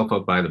pulled yourself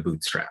up by the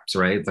bootstraps,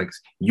 right? It's like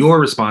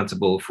you're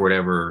responsible for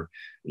whatever,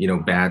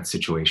 bad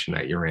situation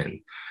that you're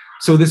in.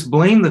 So this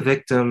blame the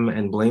victim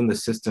and blame the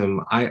system,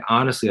 I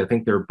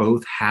think they're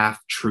both half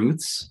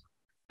truths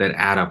that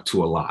add up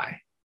to a lie.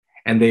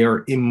 And they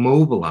are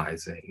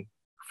immobilizing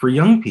for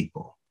young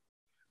people,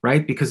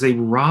 right? Because they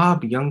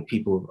rob young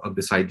people of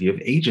this idea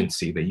of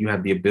agency, that you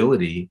have the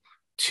ability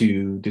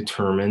to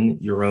determine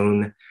your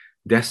own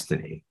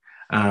destiny.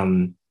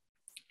 And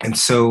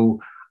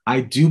so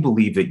I do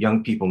believe that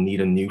young people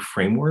need a new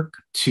framework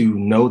to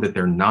know that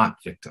they're not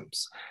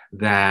victims,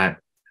 that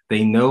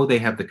they know they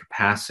have the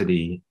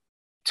capacity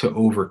to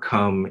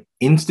overcome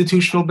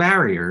institutional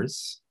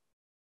barriers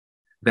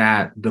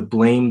that the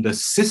blame the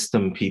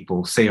system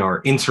people say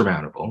are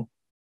insurmountable,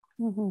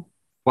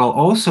 while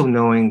also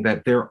knowing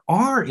that there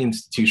are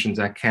institutions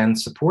that can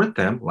support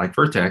them, like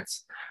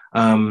Vertex,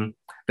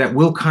 that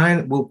will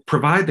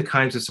provide the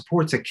kinds of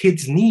supports that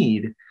kids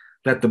need,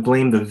 that the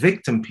blame the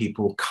victim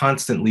people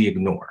constantly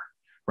ignore,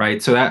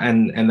 right? So that,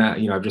 and that,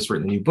 I've just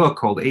written a new book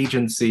called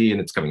Agency, and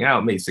it's coming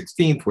out May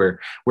 16th, where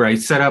I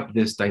set up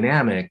this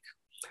dynamic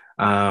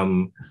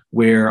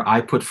where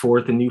I put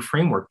forth a new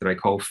framework that I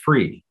call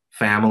FREE: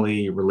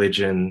 family,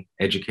 religion,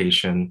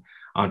 education,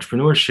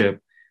 entrepreneurship,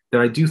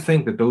 that I do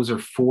think that those are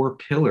 4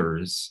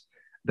 pillars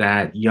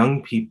that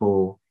young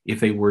people, if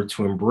they were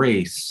to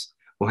embrace,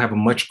 will have a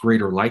much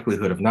greater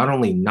likelihood of not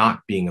only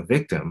not being a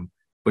victim,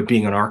 but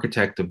being an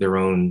architect of their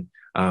own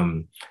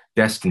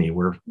destiny,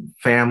 where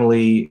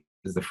family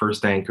is the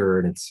first anchor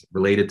and it's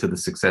related to the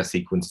success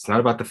sequence. It's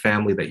not about the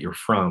family that you're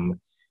from,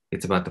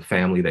 it's about the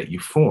family that you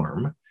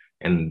form.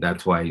 And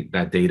that's why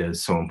that data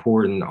is so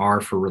important. R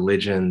for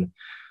religion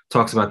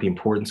talks about the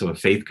importance of a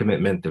faith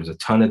commitment. There's a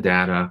ton of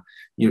data.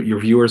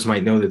 Your viewers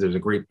might know that there's a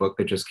great book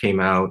that just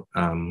came out.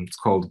 It's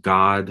called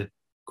God,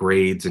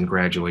 Grades, and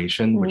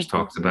Graduation, which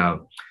talks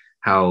about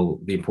how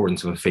the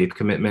importance of a faith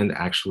commitment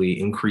actually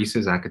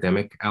increases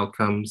academic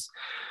outcomes.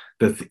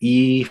 The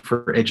E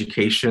for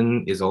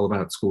education is all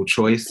about school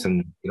choice.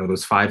 And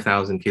those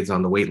 5,000 kids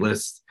on the wait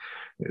list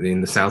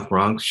in the South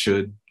Bronx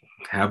should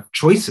have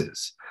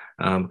choices.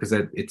 because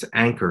it's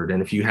anchored.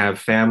 And if you have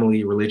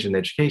family, religion,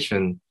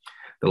 education,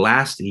 the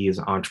last E is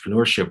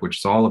entrepreneurship, which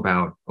is all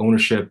about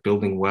ownership,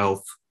 building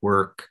wealth,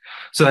 work.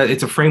 So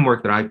it's a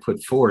framework that I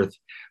put forth.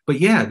 But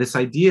yeah, this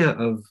idea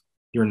of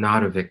you're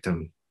not a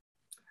victim.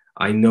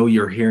 I know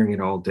you're hearing it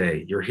all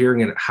day. You're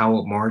hearing it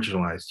how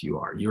marginalized you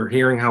are. You're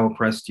hearing how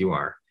oppressed you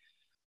are.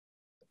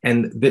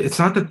 And it's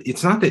not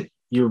that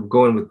you're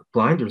going with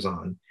blinders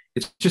on.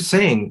 It's just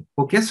saying,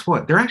 well, guess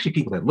what? There are actually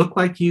people that look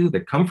like you,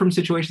 that come from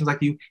situations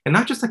like you, and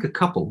not just like a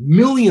couple,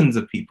 millions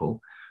of people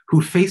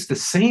who face the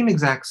same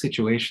exact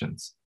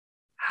situations.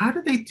 How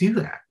do they do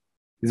that?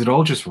 Is it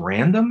all just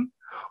random?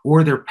 Or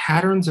are there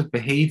patterns of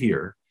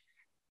behavior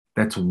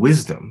that's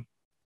wisdom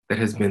that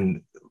has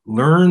been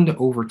learned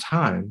over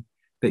time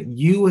that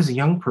you as a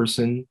young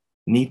person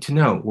need to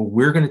know? Well,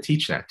 we're going to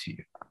teach that to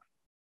you.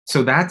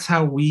 So that's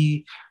how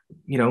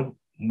you're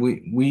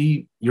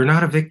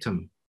not a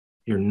victim.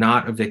 You're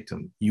not a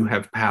victim. You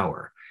have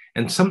power.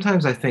 And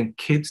sometimes I think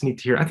kids need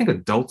to hear, I think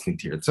adults need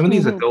to hear it. Some of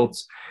these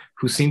adults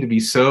who seem to be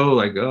so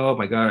like, oh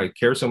my God, I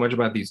care so much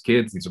about these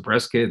kids, these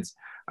oppressed kids.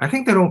 I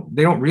think they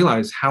don't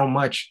realize how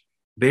much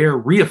they're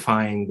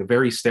reifying the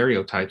very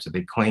stereotypes that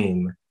they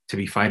claim to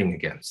be fighting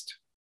against.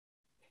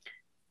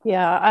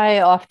 Yeah,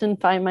 I often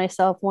find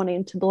myself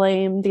wanting to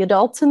blame the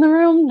adults in the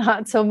room,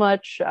 not so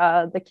much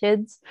the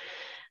kids.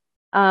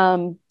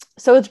 So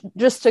it's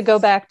just to go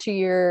back to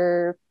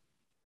your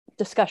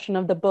discussion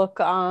of the book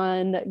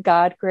on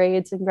God,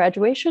 grades, and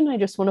graduation. I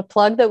just want to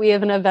plug that we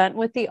have an event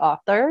with the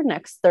author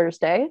next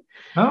Thursday.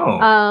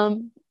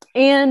 Oh.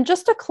 And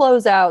just to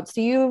close out,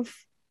 so you've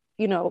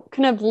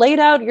kind of laid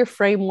out your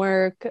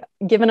framework,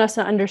 given us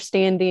an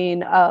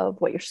understanding of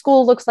what your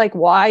school looks like,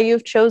 why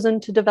you've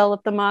chosen to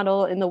develop the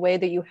model in the way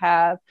that you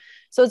have.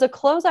 So as a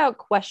closeout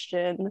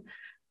question,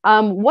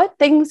 what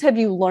things have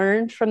you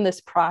learned from this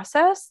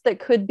process that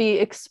could be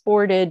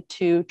exported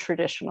to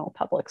traditional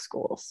public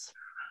schools?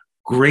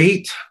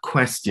 Great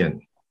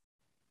question.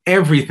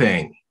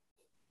 Everything.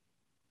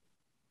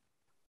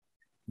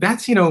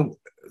 That's,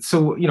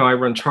 so, I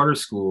run charter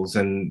schools,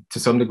 and to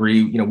some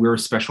degree, we're a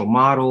special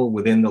model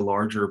within the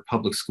larger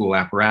public school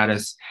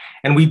apparatus.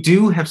 And we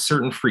do have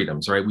certain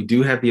freedoms, right? We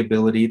do have the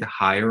ability to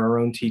hire our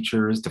own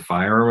teachers, to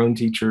fire our own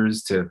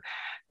teachers, to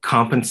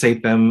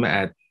compensate them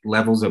at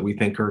levels that we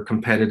think are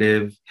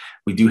competitive.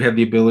 We do have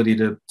the ability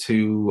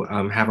to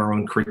have our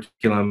own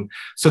curriculum.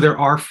 So there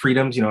are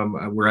freedoms,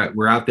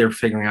 we're out there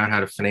figuring out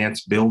how to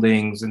finance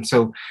buildings. And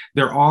so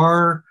there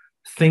are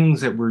things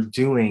that we're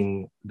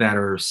doing that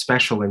are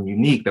special and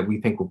unique that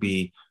we think will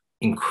be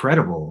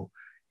incredible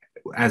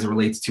as it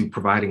relates to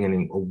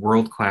providing a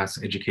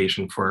world-class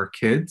education for our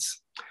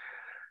kids.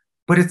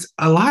 But it's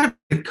a lot of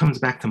it comes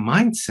back to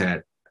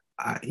mindset.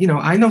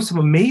 I know some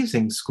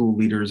amazing school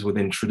leaders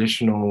within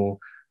traditional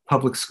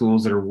public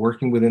schools that are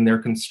working within their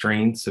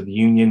constraints of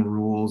union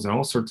rules and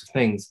all sorts of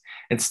things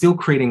and still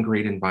creating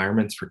great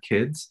environments for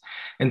kids.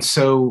 And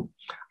so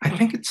I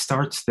think it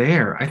starts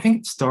there. I think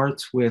it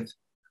starts with,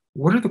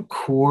 what are the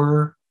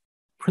core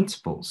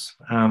principles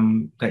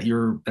that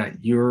you're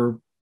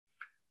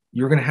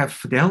going to have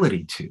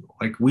fidelity to?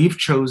 Like, we've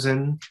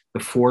chosen the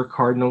 4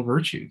 cardinal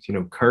virtues,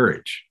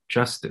 courage,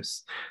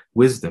 justice,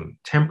 wisdom,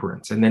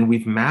 temperance. And then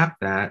we've mapped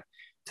that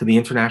to the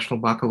International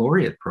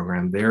Baccalaureate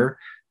program, their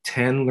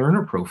 10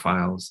 learner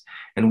profiles.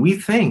 And we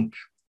think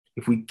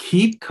if we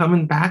keep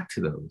coming back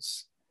to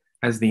those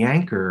as the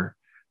anchor,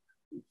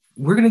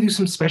 we're going to do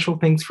some special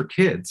things for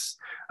kids.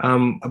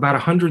 About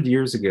 100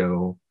 years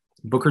ago,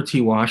 Booker T.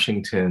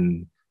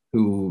 Washington,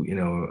 who,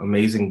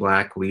 amazing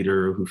Black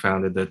leader who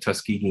founded the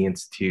Tuskegee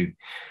Institute,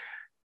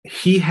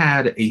 he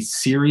had a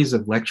series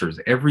of lectures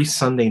every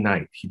Sunday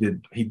night.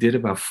 He did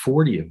about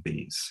 40 of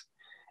these.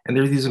 And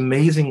there are these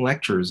amazing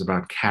lectures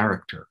about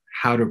character,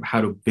 how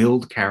to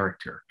build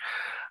character.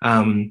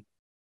 And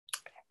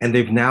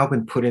they've now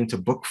been put into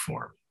book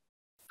form.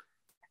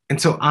 And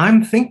so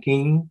I'm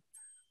thinking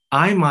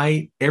I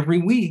might every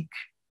week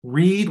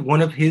read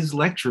one of his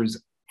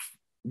lectures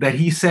that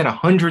he said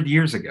 100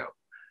 years ago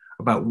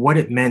about what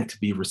it meant to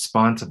be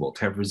responsible,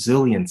 to have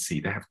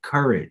resiliency, to have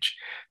courage,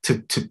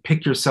 to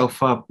pick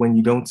yourself up when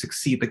you don't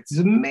succeed. Like, these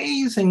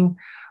amazing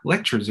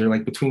lectures, they're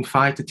like between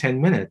 5 to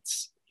 10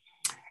 minutes.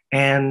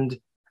 And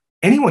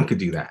anyone could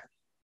do that.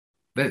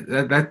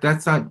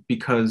 That's not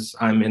because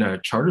I'm in a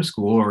charter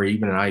school or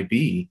even an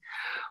IB,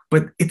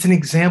 but it's an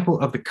example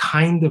of the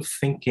kind of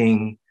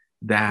thinking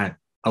that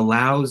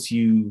allows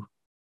you,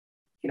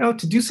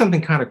 to do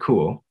something kind of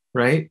cool,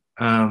 right?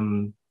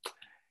 And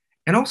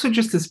also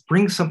just this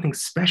brings something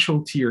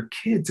special to your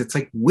kids. It's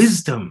like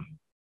wisdom,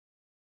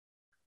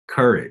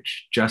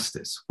 courage,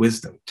 justice,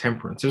 wisdom,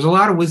 temperance. There's a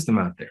lot of wisdom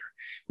out there.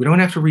 We don't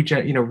have to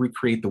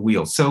recreate the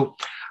wheel. So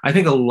I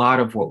think a lot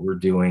of what we're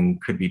doing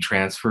could be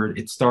transferred.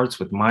 It starts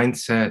with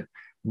mindset,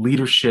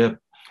 leadership,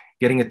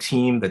 getting a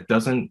team that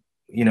doesn't,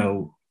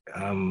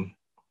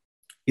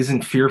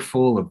 isn't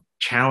fearful of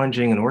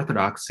challenging an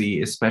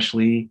orthodoxy,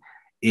 especially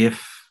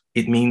if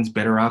it means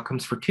better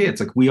outcomes for kids.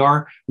 Like we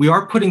are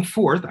putting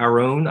forth our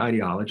own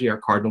ideology, our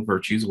cardinal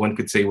virtues. One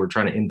could say we're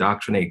trying to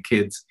indoctrinate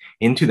kids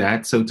into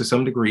that. So to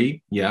some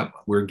degree, yeah,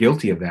 we're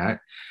guilty of that.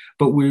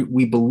 But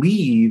we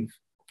believe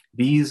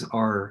these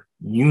are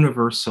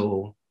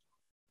universal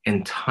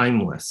and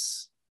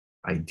timeless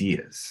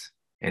ideas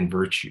and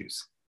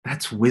virtues.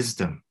 That's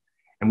wisdom.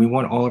 And we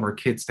want all of our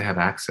kids to have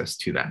access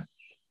to that.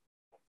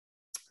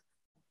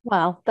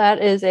 Wow,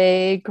 that is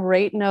a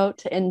great note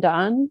to end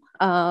on.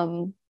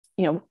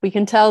 We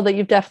can tell that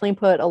you've definitely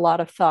put a lot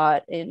of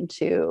thought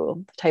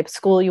into the type of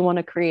school you want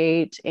to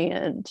create.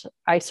 And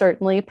I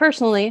certainly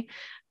personally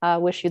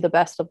wish you the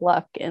best of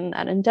luck in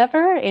that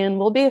endeavor. And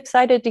we'll be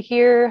excited to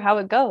hear how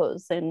it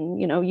goes. And,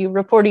 you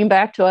reporting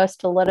back to us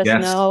to let us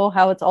know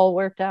how it's all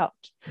worked out.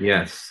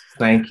 Yes.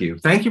 Thank you.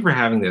 Thank you for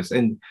having this.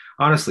 And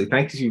honestly,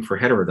 thank you for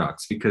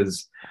Heterodox,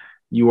 because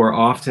you are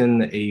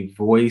often a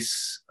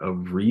voice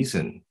of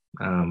reason.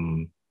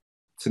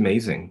 It's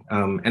amazing.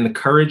 And the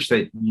courage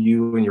that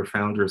you and your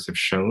founders have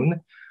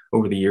shown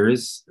over the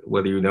years,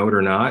 whether you know it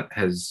or not,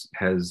 has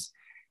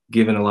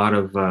given a lot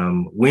of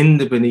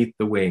wind beneath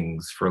the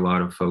wings for a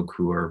lot of folk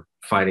who are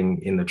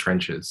fighting in the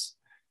trenches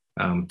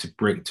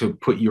to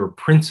put your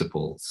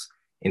principles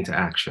into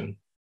action.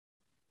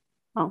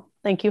 Oh,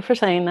 thank you for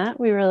saying that.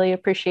 We really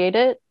appreciate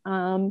it.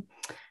 And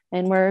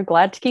we're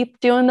glad to keep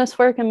doing this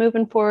work and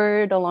moving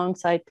forward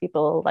alongside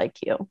people like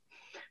you.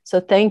 So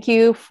thank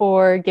you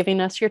for giving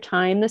us your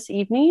time this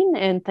evening,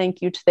 and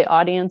thank you to the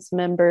audience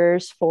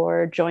members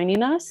for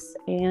joining us.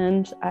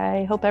 And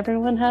I hope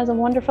everyone has a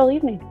wonderful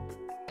evening.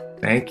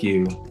 Thank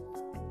you.